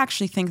it. I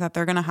actually think that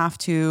they're going to have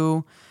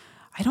to,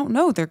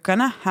 they're going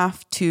to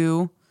have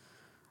to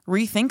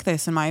rethink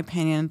this, in my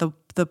opinion. The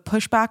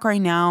pushback right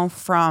now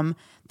from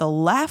the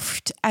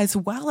left as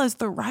well as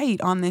the right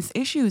on this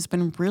issue has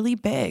been really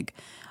big.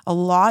 A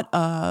lot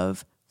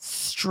of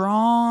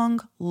strong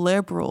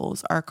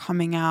liberals are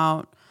coming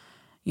out,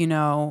 you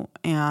know,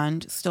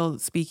 and still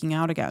speaking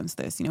out against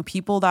this. You know,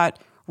 people that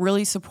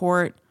really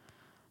support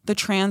the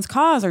trans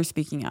cause are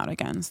speaking out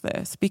against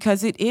this,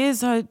 because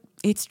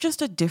it's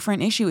just a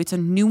different issue. It's a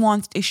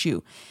nuanced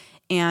issue.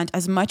 And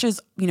as much as,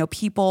 you know,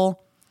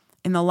 people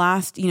in the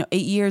last, 8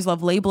 years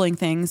love labeling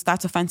things,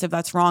 that's offensive,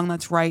 that's wrong,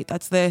 that's right,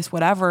 that's this,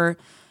 whatever,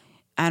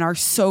 and are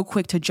so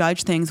quick to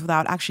judge things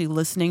without actually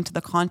listening to the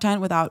content,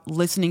 without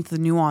listening to the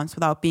nuance,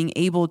 without being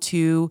able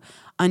to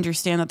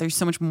understand that there's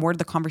so much more to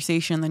the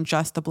conversation than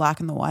just the black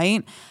and the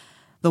white,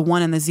 the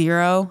 1 and the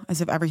 0,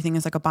 as if everything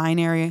is like a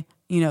binary,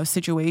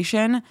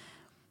 situation.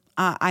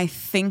 I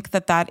think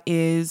that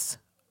is,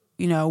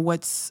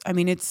 it's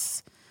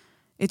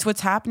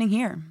what's happening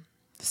here.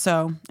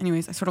 So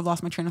anyways, I sort of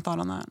lost my train of thought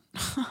on that.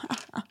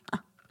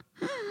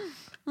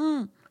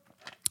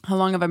 How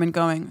long have I been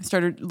going? I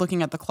started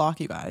looking at the clock,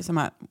 you guys. I'm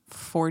at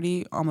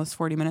almost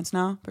 40 minutes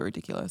now. But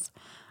ridiculous.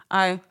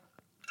 Man,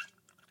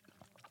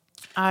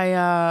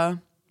 you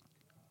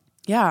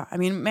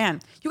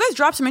guys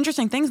dropped some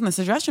interesting things in the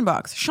suggestion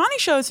box. Shawnee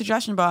Show's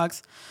suggestion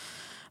box.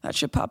 That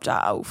shit popped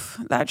off.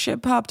 Let's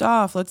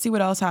see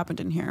what else happened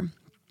in here.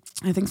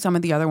 I think some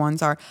of the other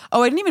ones are...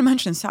 Oh, I didn't even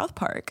mention South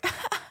Park.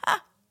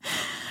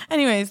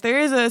 Anyways, there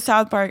is a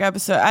South Park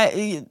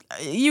episode.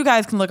 You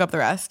guys can look up the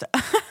rest.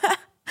 All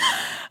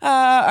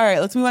right,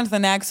 let's move on to the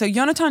next. So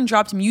Yonatan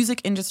dropped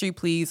music industry,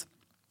 please.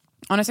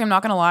 Honestly, I'm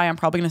not going to lie. I'm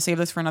probably going to save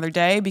this for another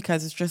day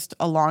because it's just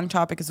a long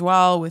topic as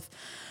well with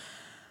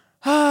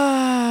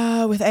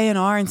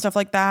A&R and stuff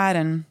like that.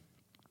 And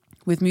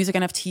with music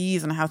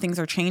NFTs and how things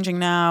are changing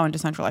now and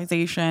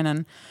decentralization.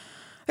 And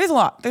there's a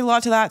lot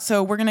to that.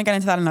 So we're going to get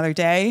into that another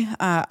day.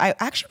 I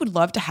actually would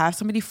love to have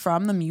somebody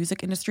from the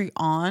music industry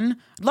on.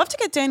 I'd love to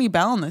get Danny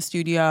Bell in the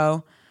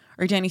studio,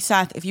 or Danny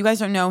Seth. If you guys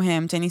don't know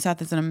him, Danny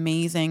Seth is an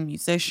amazing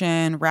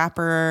musician,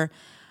 rapper,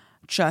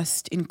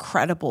 just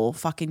incredible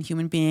fucking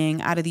human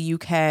being out of the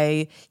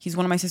UK. He's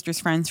one of my sister's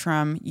friends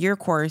from year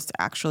course,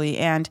 actually.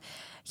 And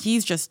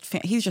he's just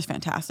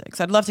fantastic.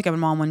 So I'd love to get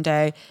him on one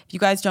day. If you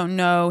guys don't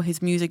know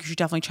his music, you should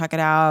definitely check it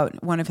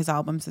out. One of his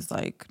albums is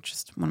like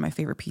just one of my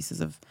favorite pieces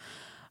of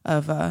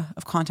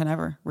content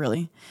ever,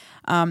 really.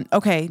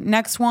 Okay,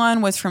 next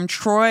one was from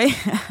Troy.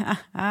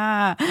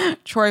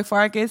 Troy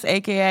Farkas,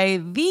 aka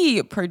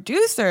the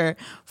producer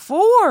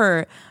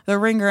for the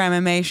Ringer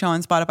MMA show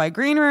on Spotify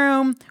Green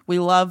Room. We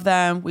love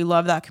them. We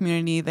love that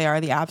community. They are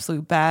the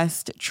absolute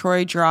best.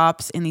 Troy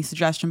drops in the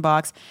suggestion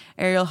box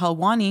Ariel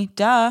Helwani,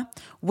 duh,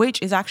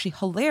 which is actually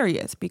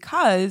hilarious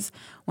because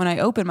when I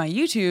open my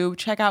YouTube,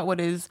 check out what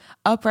is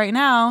up right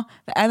now,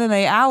 the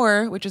MMA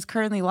Hour, which is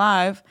currently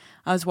live.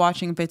 I was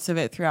watching bits of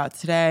it throughout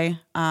today.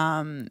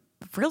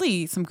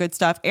 Really some good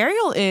stuff.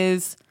 Ariel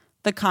is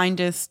the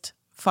kindest,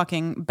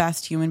 fucking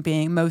best human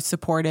being, most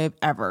supportive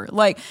ever.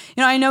 Like,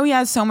 you know, I know he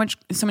has so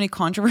many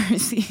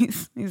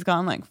controversies. He's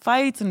gone like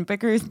fights and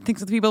bickers and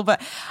things with people,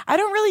 but I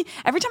don't really,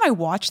 every time I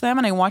watch them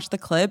and I watch the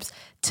clips,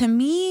 to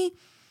me,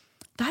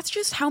 that's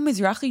just how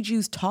Mizrahi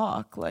Jews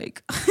talk.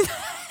 Like,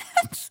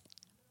 it's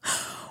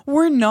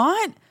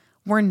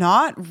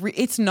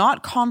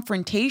not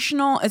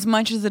confrontational as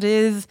much as it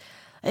is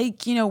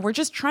like, you know, we're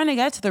just trying to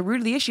get to the root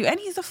of the issue. And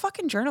he's a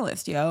fucking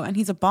journalist, yo. And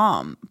he's a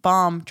bomb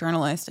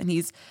journalist. And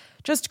he's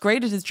just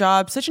great at his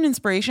job, such an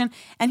inspiration.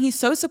 And he's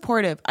so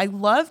supportive. I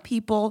love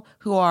people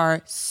who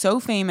are so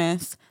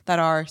famous that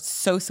are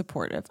so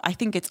supportive. I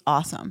think it's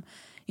awesome.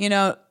 You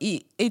know,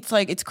 it's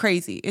like, it's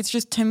crazy. It's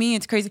just, to me,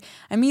 it's crazy.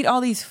 I meet all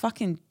these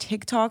fucking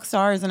TikTok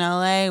stars in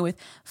LA with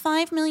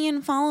 5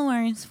 million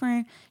followers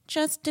for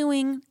just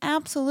doing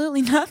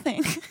absolutely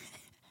nothing.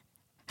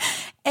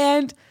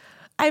 And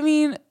I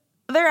mean,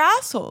 they're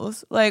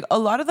assholes. Like, a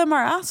lot of them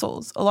are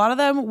assholes. A lot of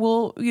them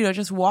will, you know,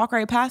 just walk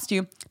right past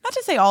you. Not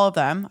to say all of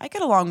them. I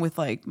get along with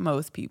like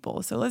most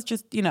people. So let's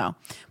just, you know,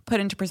 put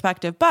into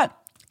perspective. But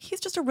he's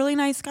just a really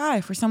nice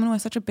guy for someone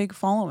with such a big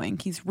following.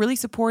 He's really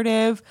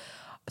supportive,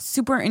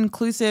 super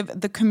inclusive.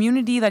 The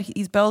community that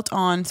he's built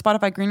on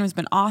Spotify Green has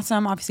been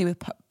awesome. Obviously with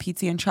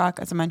Pizzi and Chuck,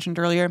 as I mentioned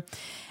earlier.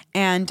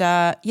 And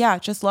yeah,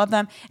 just love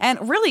them.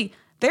 And really,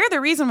 they're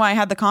the reason why I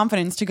had the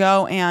confidence to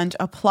go and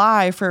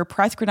apply for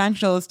press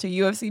credentials to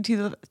UFC.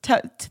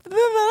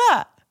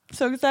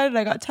 So excited,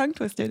 I got tongue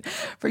twisted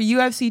for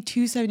UFC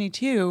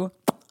 272.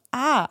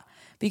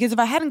 Because if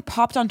I hadn't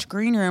popped onto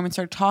Green Room and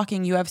started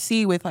talking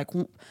UFC with like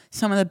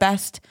some of the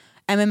best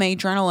MMA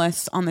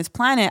journalists on this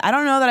planet, I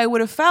don't know that I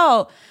would have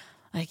felt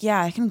like,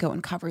 yeah, I can go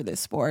and cover this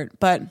sport.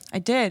 But I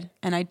did,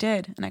 and I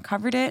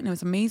covered it, and it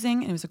was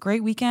amazing, and it was a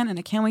great weekend, and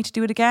I can't wait to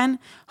do it again,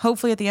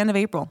 hopefully at the end of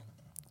April.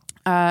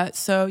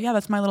 So yeah,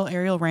 that's my little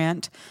Ariel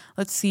rant.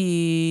 Let's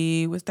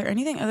see. Was there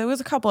anything? There was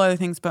a couple other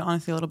things, but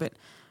honestly a little bit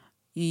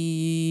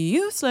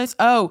useless.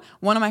 Oh,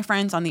 one of my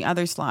friends on the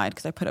other slide,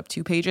 because I put up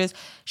 2 pages,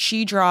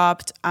 she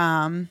dropped,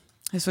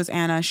 this was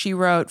Anna. She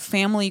wrote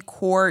family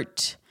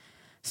court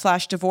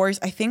 / divorce.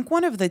 I think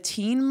one of the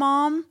Teen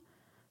Mom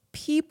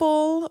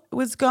people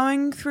was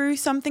going through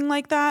something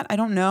like that. I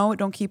don't know.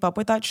 Don't keep up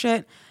with that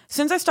shit.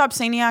 Since I stopped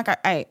Saniac,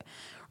 I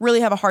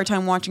really have a hard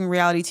time watching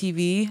reality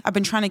TV. I've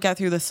been trying to get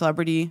through the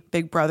Celebrity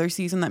Big Brother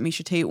season that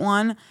Misha Tate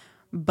won,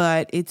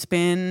 but it's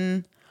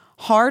been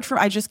hard for,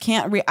 I just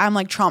can't, I'm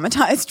like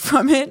traumatized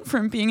from it,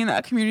 from being in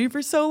that community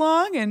for so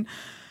long, and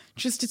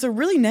just, it's a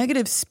really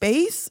negative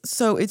space,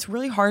 so it's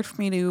really hard for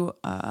me to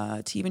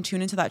even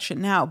tune into that shit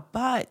now,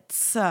 but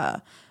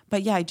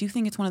yeah, I do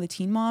think it's one of the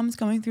teen moms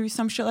going through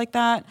some shit like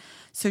that.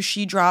 So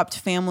she dropped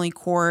family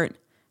court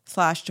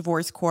 /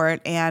 divorce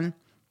court, and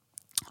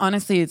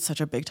honestly, it's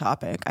such a big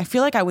topic. I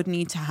feel like I would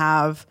need to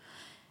have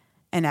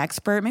an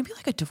expert, maybe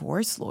like a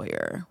divorce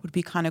lawyer would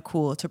be kind of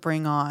cool to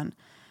bring on.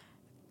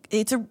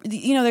 It's a,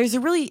 you know, there's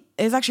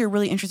actually a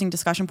really interesting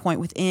discussion point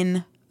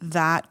within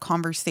that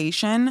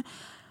conversation,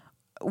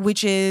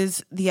 which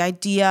is the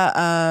idea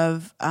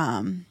of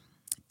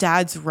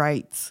dad's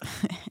rights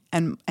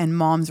and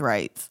mom's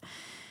rights.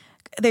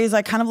 There's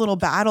like kind of a little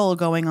battle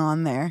going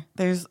on there.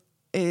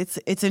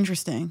 It's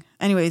interesting.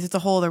 Anyways, it's a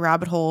whole other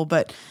rabbit hole,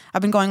 but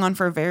I've been going on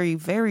for a very,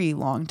 very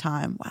long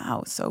time.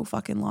 Wow, so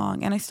fucking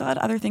long. And I still had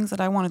other things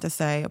that I wanted to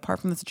say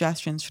apart from the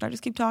suggestions. Should I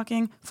just keep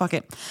talking? Fuck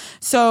it.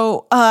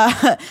 So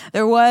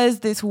there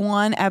was this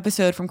one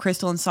episode from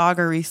Crystal and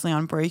Saga recently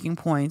on Breaking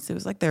Points. It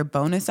was like their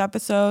bonus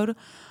episode.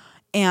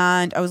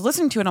 And I was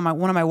listening to it on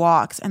one of my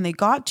walks, and they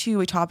got to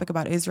a topic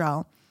about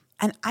Israel.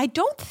 And I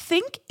don't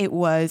think it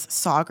was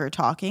Sagar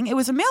talking. It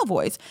was a male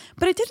voice,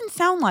 but it didn't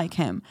sound like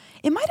him.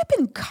 It might have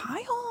been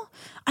Kyle.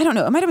 I don't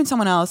know. It might have been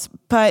someone else.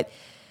 But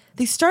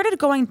they started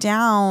going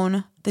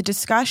down the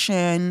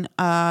discussion.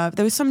 There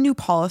was some new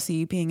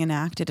policy being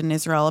enacted in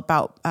Israel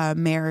about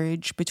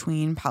marriage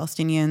between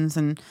Palestinians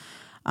and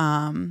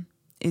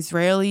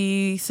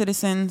Israeli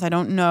citizens. I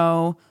don't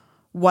know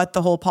what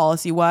the whole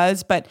policy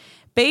was, but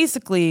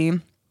basically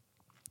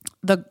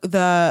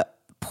the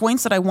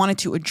points that I wanted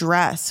to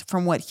address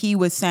from what he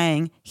was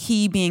saying,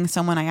 he being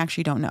someone I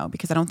actually don't know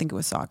because I don't think it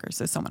was Soccer,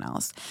 so someone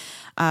else.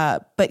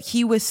 But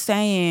he was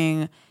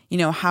saying,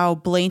 how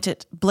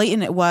blatant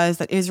it was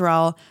that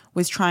Israel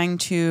was trying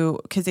to,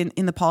 because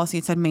in the policy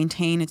it said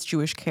maintain its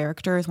Jewish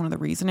character is one of the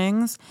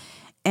reasonings.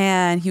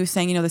 And he was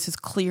saying, this is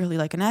clearly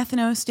like an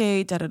ethno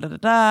state, da da da da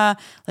da.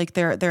 Like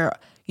they're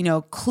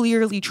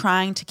clearly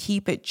trying to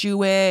keep it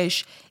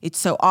Jewish. It's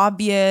so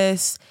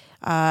obvious.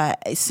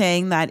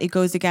 Saying that it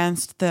goes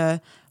against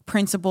the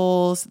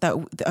principles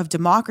of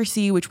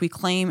democracy, which we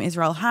claim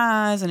Israel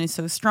has and is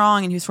so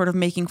strong. And he was sort of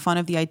making fun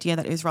of the idea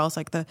that Israel is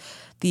like the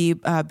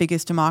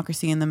biggest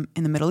democracy in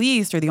the Middle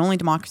East, or the only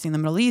democracy in the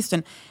Middle East.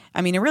 And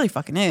I mean, it really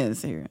fucking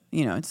is.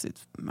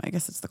 It's I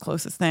guess it's the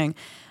closest thing.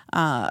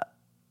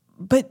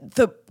 But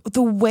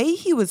the way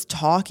he was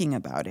talking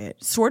about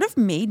it sort of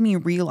made me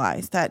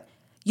realize that,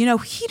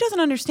 he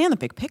doesn't understand the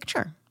big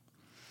picture.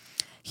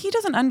 He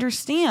doesn't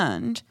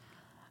understand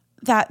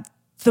that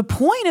the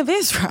point of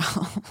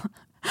Israel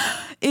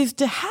is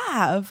to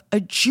have a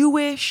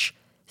Jewish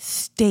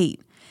state.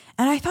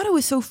 And I thought it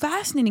was so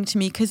fascinating to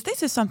me because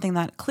this is something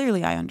that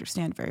clearly I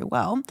understand very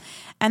well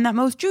and that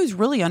most Jews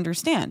really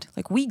understand.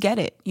 Like, we get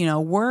it.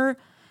 We're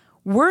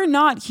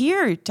not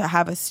here to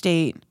have a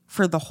state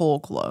for the whole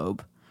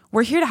globe.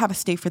 We're here to have a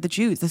state for the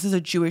Jews. This is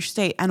a Jewish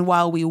state. And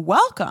while we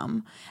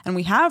welcome and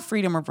we have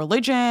freedom of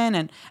religion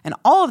and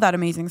all of that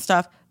amazing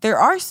stuff, there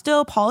are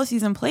still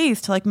policies in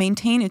place to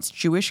maintain its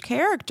Jewish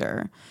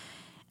character.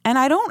 And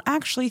I don't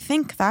actually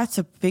think that's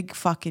a big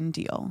fucking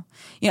deal.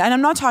 And I'm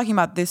not talking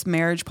about this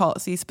marriage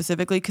policy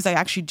specifically, because I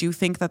actually do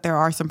think that there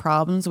are some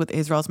problems with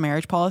Israel's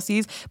marriage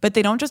policies, but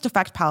they don't just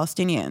affect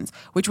Palestinians,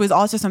 which was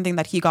also something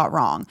that he got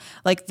wrong.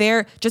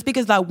 Just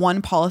because that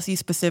one policy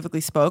specifically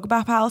spoke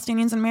about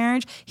Palestinians and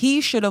marriage, he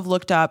should have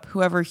looked up,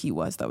 whoever he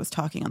was that was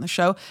talking on the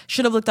show,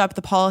 should have looked up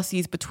the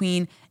policies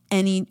between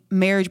any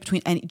marriage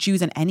between any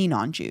Jews and any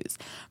non-Jews.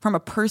 From a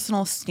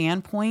personal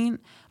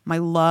standpoint, my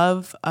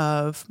love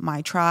of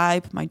my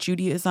tribe, my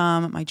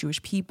Judaism, my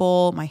Jewish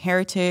people, my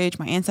heritage,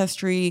 my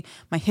ancestry,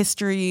 my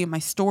history, my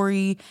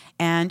story,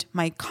 and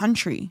my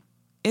country,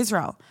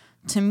 Israel.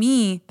 To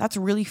me, that's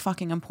really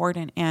fucking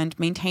important. And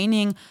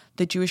maintaining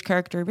the Jewish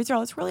character of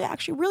Israel is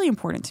really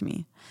important to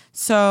me.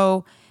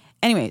 So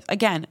anyways,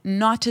 again,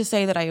 not to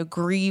say that I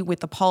agree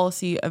with the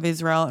policy of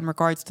Israel in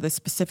regards to the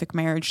specific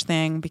marriage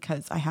thing,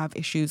 because I have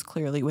issues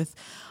clearly with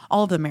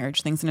all of the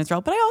marriage things in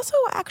Israel, but I also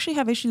actually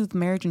have issues with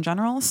marriage in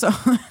general. So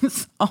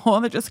it's a whole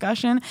other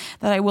discussion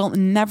that I will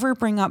never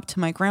bring up to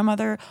my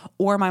grandmother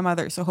or my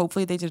mother. So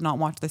hopefully they did not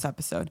watch this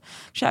episode.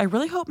 Actually, I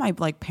really hope my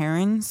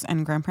parents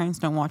and grandparents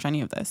don't watch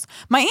any of this.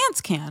 My aunts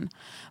can.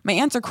 My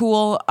aunts are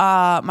cool.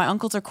 My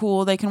uncles are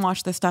cool. They can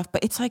watch this stuff,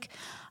 but it's I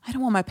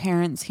don't want my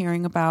parents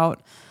hearing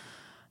about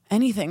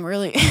anything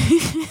really.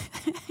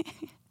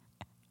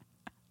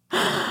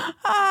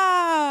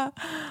 I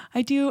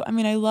do. I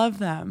mean, I love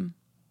them.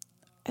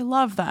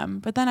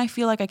 But then I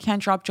feel like I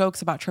can't drop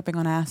jokes about tripping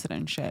on acid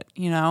and shit,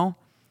 And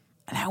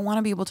I want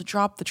to be able to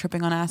drop the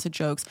tripping on acid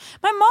jokes.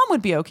 My mom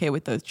would be okay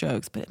with those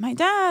jokes, but my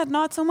dad,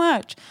 not so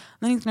much. And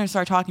then he's going to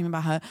start talking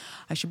about how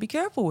I should be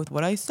careful with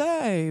what I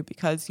say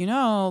because,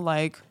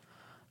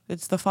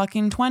 it's the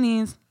fucking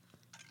 20s.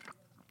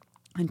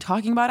 And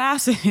talking about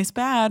acid is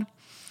bad.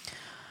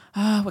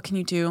 What can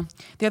you do?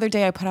 The other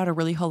day I put out a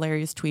really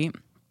hilarious tweet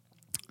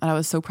that I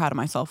was so proud of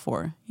myself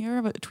for. You ever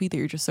have a tweet that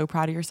you're just so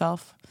proud of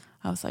yourself?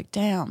 I was like,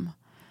 damn,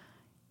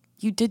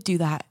 you did do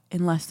that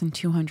in less than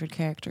 200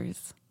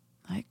 characters.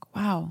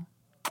 Wow.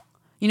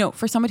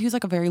 For somebody who's a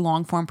very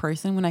long form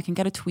person, when I can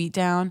get a tweet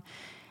down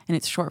and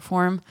it's short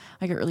form,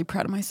 I get really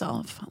proud of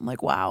myself. I'm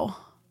like, wow,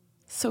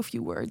 so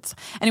few words.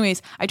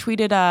 Anyways, I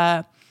tweeted,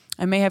 I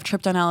may have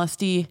tripped on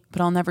LSD, but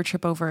I'll never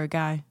trip over a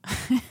guy.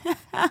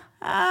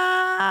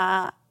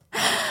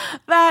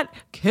 That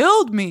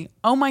killed me.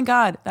 Oh my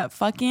God, that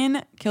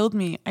fucking killed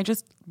me. I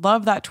just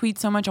love that tweet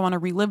so much. I want to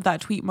relive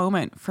that tweet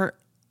moment for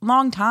a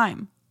long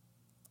time,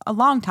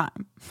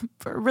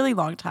 for a really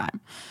long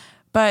time.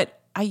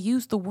 But I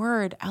use the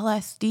word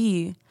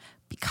LSD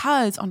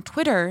because on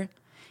Twitter,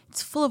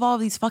 it's full of all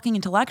of these fucking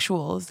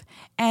intellectuals.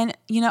 And,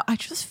 I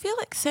just feel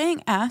like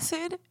saying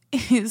acid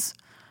is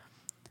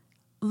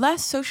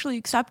less socially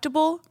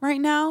acceptable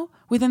right now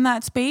within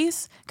that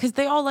space because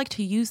they all like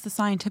to use the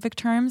scientific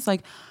terms.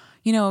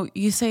 You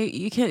don't say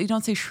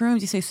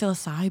shrooms, you say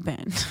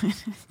psilocybin.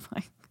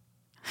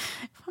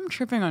 If I'm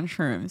tripping on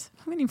shrooms,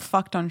 if I'm getting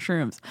fucked on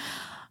shrooms,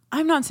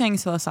 I'm not saying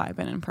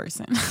psilocybin in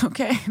person,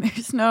 okay?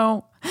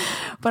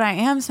 But I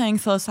am saying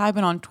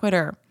psilocybin on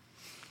Twitter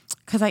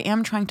because I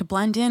am trying to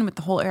blend in with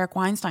the whole Eric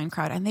Weinstein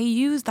crowd, and they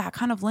use that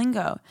kind of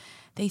lingo.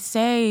 They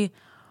say,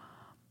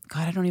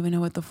 God, I don't even know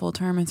what the full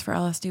term is for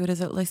LSD. What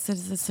is it?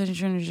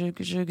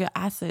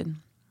 Acid.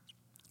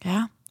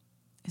 Yeah?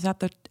 Is that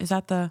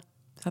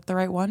the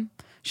right one?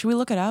 Should we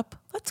look it up?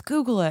 Let's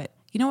Google it.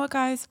 You know what,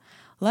 guys?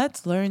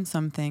 Let's learn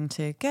something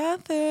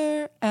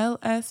together.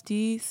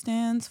 LSD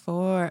stands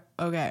for,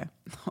 okay.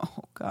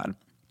 Oh God.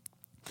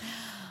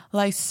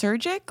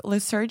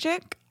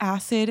 Lysergic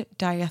acid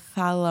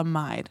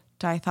diethylamide.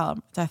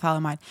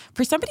 Diethylamide.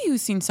 For somebody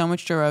who's seen so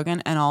much Joe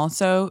Rogan and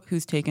also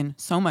who's taken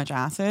so much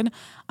acid,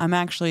 I'm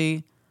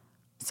actually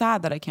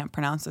sad that I can't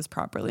pronounce this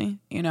properly,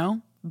 you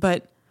know?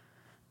 But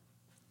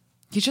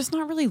you're just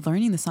not really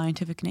learning the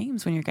scientific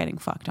names when you're getting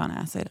fucked on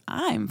acid.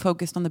 I'm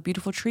focused on the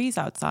beautiful trees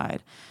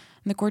outside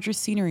and the gorgeous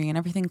scenery and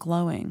everything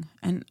glowing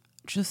and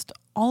just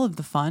all of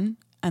the fun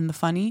and the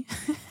funny.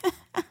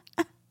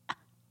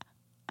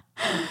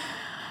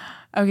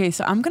 Okay,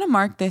 so I'm going to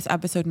mark this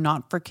episode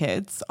not for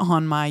kids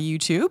on my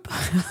YouTube.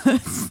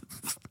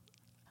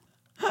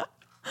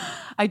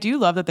 I do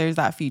love that there's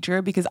that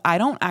feature because I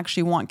don't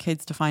actually want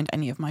kids to find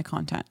any of my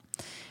content.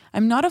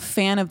 I'm not a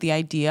fan of the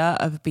idea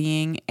of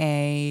being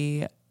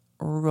a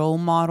role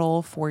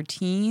model for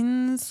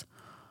teens,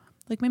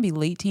 like maybe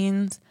late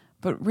teens,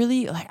 but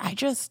really like I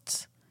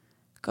just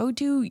go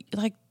do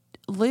like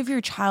live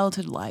your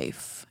childhood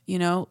life, you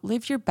know,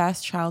 live your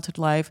best childhood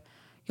life.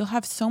 You'll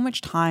have so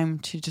much time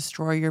to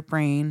destroy your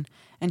brain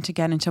and to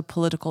get into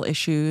political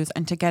issues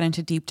and to get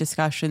into deep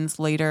discussions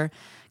later.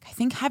 I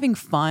think having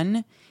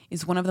fun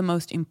is one of the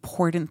most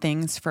important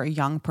things for a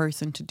young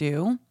person to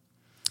do.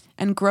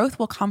 And growth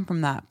will come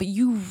from that. But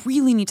you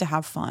really need to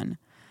have fun.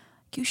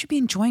 You should be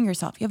enjoying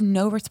yourself. You have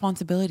no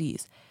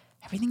responsibilities.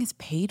 Everything is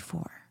paid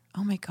for.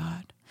 Oh my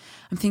God.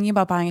 I'm thinking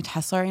about buying a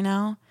Tesla right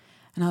now.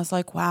 And I was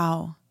like,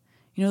 wow,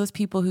 you know those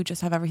people who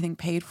just have everything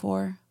paid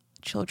for?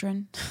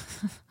 Children?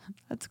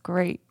 That's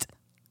great.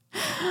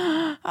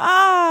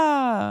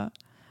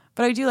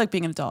 But I do like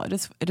being an adult.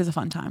 It is a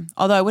fun time.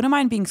 Although I wouldn't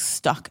mind being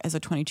stuck as a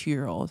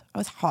 22-year-old. I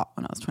was hot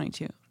when I was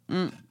 22.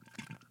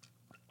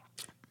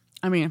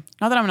 I mean,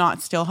 not that I'm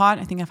not still hot.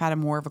 I think I've had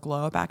more of a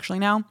glow up actually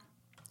now.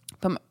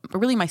 But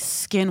really my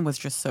skin was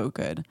just so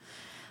good.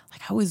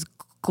 Like I was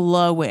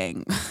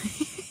glowing.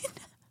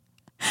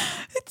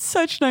 It's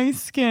such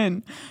nice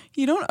skin.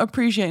 You don't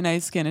appreciate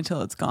nice skin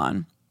until it's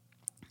gone.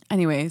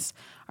 Anyways,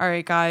 all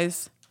right,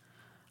 guys.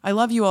 I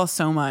love you all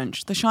so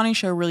much. The Shani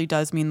Show really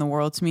does mean the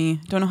world to me.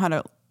 Don't know how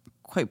to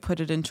quite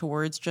put it into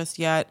words just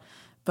yet,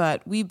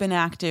 but we've been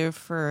active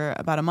for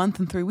about a month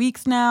and 3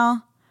 weeks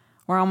now.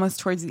 We're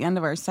almost towards the end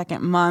of our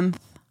second month.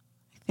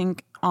 I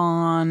think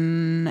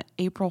on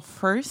April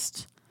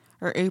 1st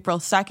or April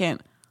 2nd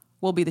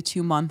will be the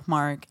 2-month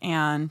mark.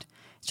 And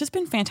it's just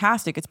been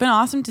fantastic. It's been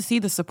awesome to see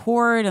the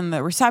support and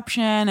the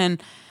reception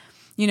and,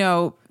 you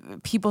know,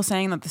 people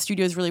saying that the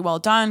studio is really well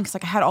done. Because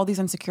like I had all these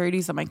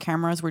insecurities that my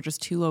cameras were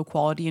just too low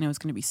quality and it was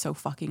going to be so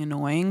fucking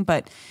annoying.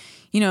 But,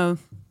 you know,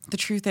 the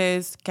truth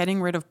is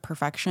getting rid of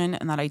perfection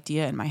and that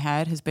idea in my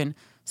head has been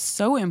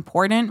so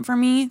important for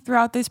me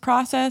throughout this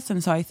process.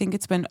 And so I think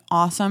it's been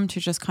awesome to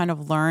just kind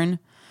of learn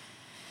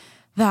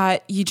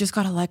that you just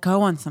got to let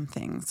go on some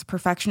things.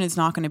 Perfection is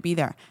not going to be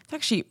there. It's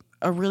actually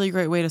a really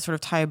great way to sort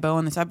of tie a bow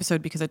on this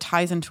episode because it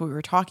ties into what we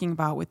were talking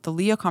about with the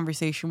Leah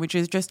conversation, which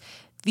is just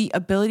the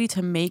ability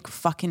to make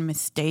fucking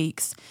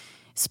mistakes,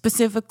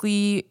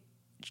 specifically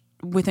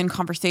within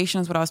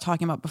conversations, what I was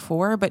talking about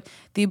before, but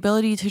the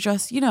ability to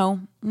just, you know,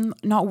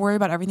 not worry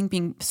about everything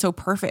being so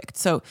perfect.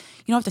 So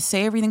you don't have to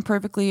say everything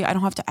perfectly. I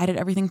don't have to edit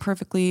everything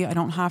perfectly. I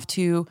don't have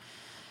to,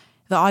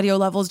 the audio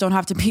levels don't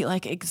have to be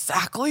like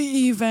exactly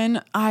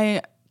even.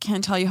 I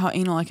can't tell you how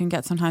anal I can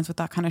get sometimes with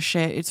that kind of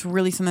shit. It's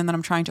really something that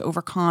I'm trying to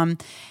overcome.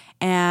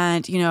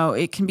 And, you know,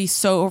 it can be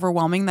so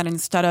overwhelming that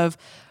instead of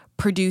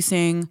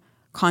producing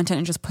content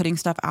and just putting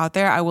stuff out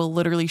there, I will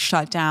literally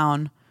shut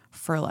down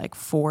for like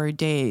 4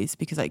 days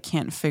because I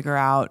can't figure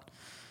out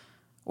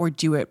or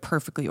do it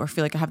perfectly or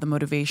feel like I have the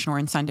motivation or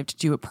incentive to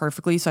do it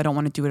perfectly. So I don't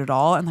want to do it at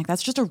all. And like,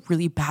 that's just a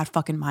really bad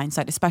fucking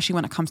mindset, especially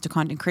when it comes to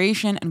content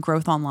creation and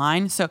growth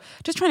online. So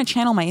just trying to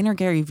channel my inner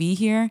Gary Vee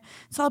here.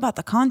 It's all about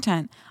the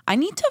content. I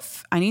need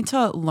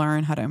to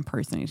learn how to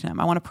impersonate him.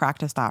 I want to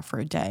practice that for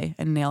a day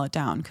and nail it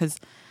down because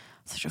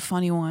such a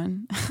funny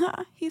one.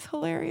 He's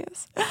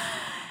hilarious.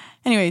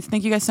 Anyways,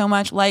 thank you guys so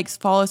much. Likes,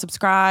 follow,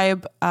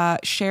 subscribe,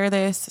 share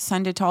this,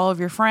 send it to all of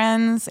your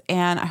friends.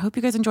 And I hope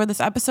you guys enjoyed this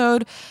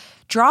episode.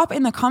 Drop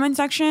in the comment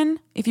section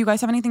if you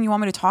guys have anything you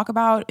want me to talk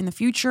about in the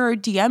future.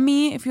 DM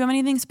me if you have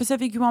anything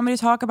specific you want me to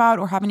talk about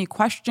or have any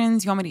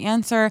questions you want me to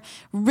answer.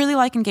 Really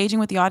like engaging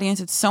with the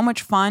audience. It's so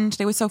much fun.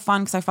 Today was so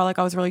fun because I felt like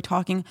I was really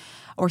talking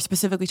or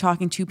specifically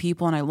talking to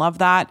people, and I love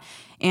that.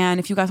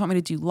 And if you guys want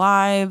me to do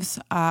lives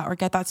or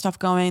get that stuff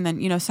going, then,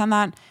 you know, send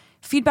that.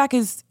 Feedback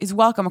is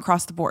welcome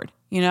across the board.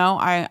 You know,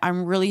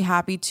 I'm really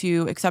happy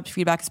to accept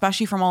feedback,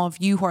 especially from all of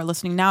you who are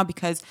listening now,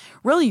 because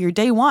really you're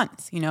day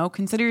ones, you know,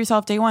 consider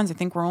yourself day ones. I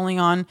think we're only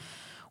on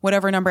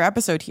whatever number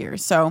episode here.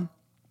 So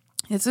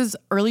this is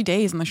early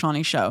days in the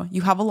Shani Show.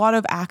 You have a lot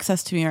of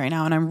access to me right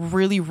now. And I'm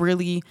really,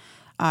 really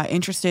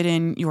interested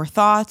in your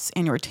thoughts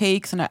and your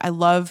takes. And I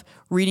love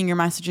reading your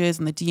messages,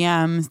 and the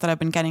DMs that I've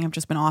been getting have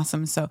just been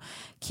awesome. So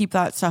keep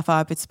that stuff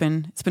up. It's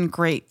been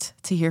great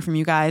to hear from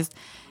you guys.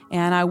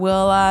 And I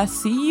will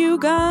see you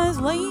guys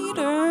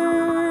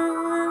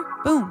later.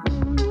 Boom.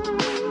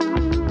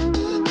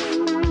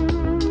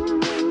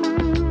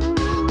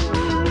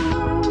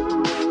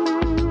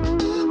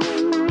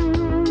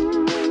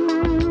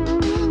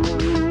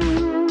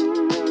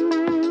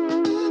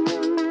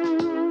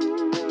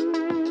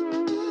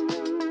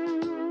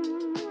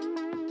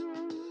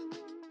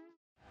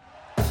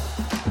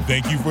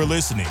 Thank you for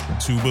listening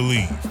to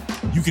Believe.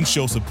 You can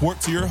show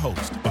support to your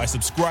host by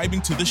subscribing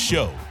to the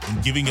show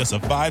and giving us a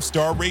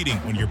 5-star rating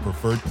on your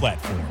preferred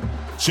platform.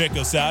 Check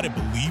us out at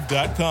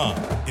Believe.com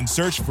and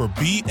search for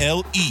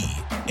BLEAV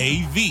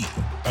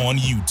on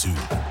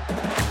YouTube.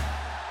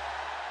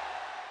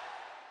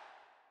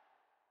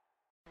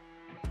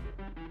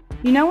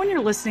 You know when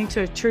you're listening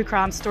to a true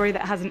crime story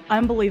that has an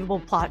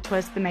unbelievable plot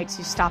twist that makes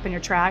you stop in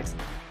your tracks?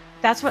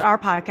 That's what our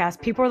podcast,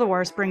 People Are the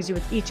Worst, brings you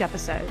with each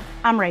episode.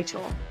 I'm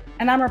Rachel.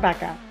 And I'm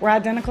Rebecca. We're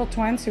identical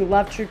twins who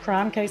love true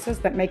crime cases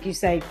that make you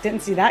say,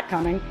 didn't see that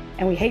coming,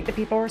 and we hate the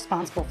people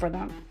responsible for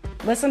them.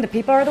 Listen to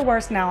People Are the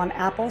Worst now on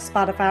Apple,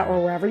 Spotify,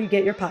 or wherever you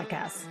get your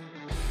podcasts.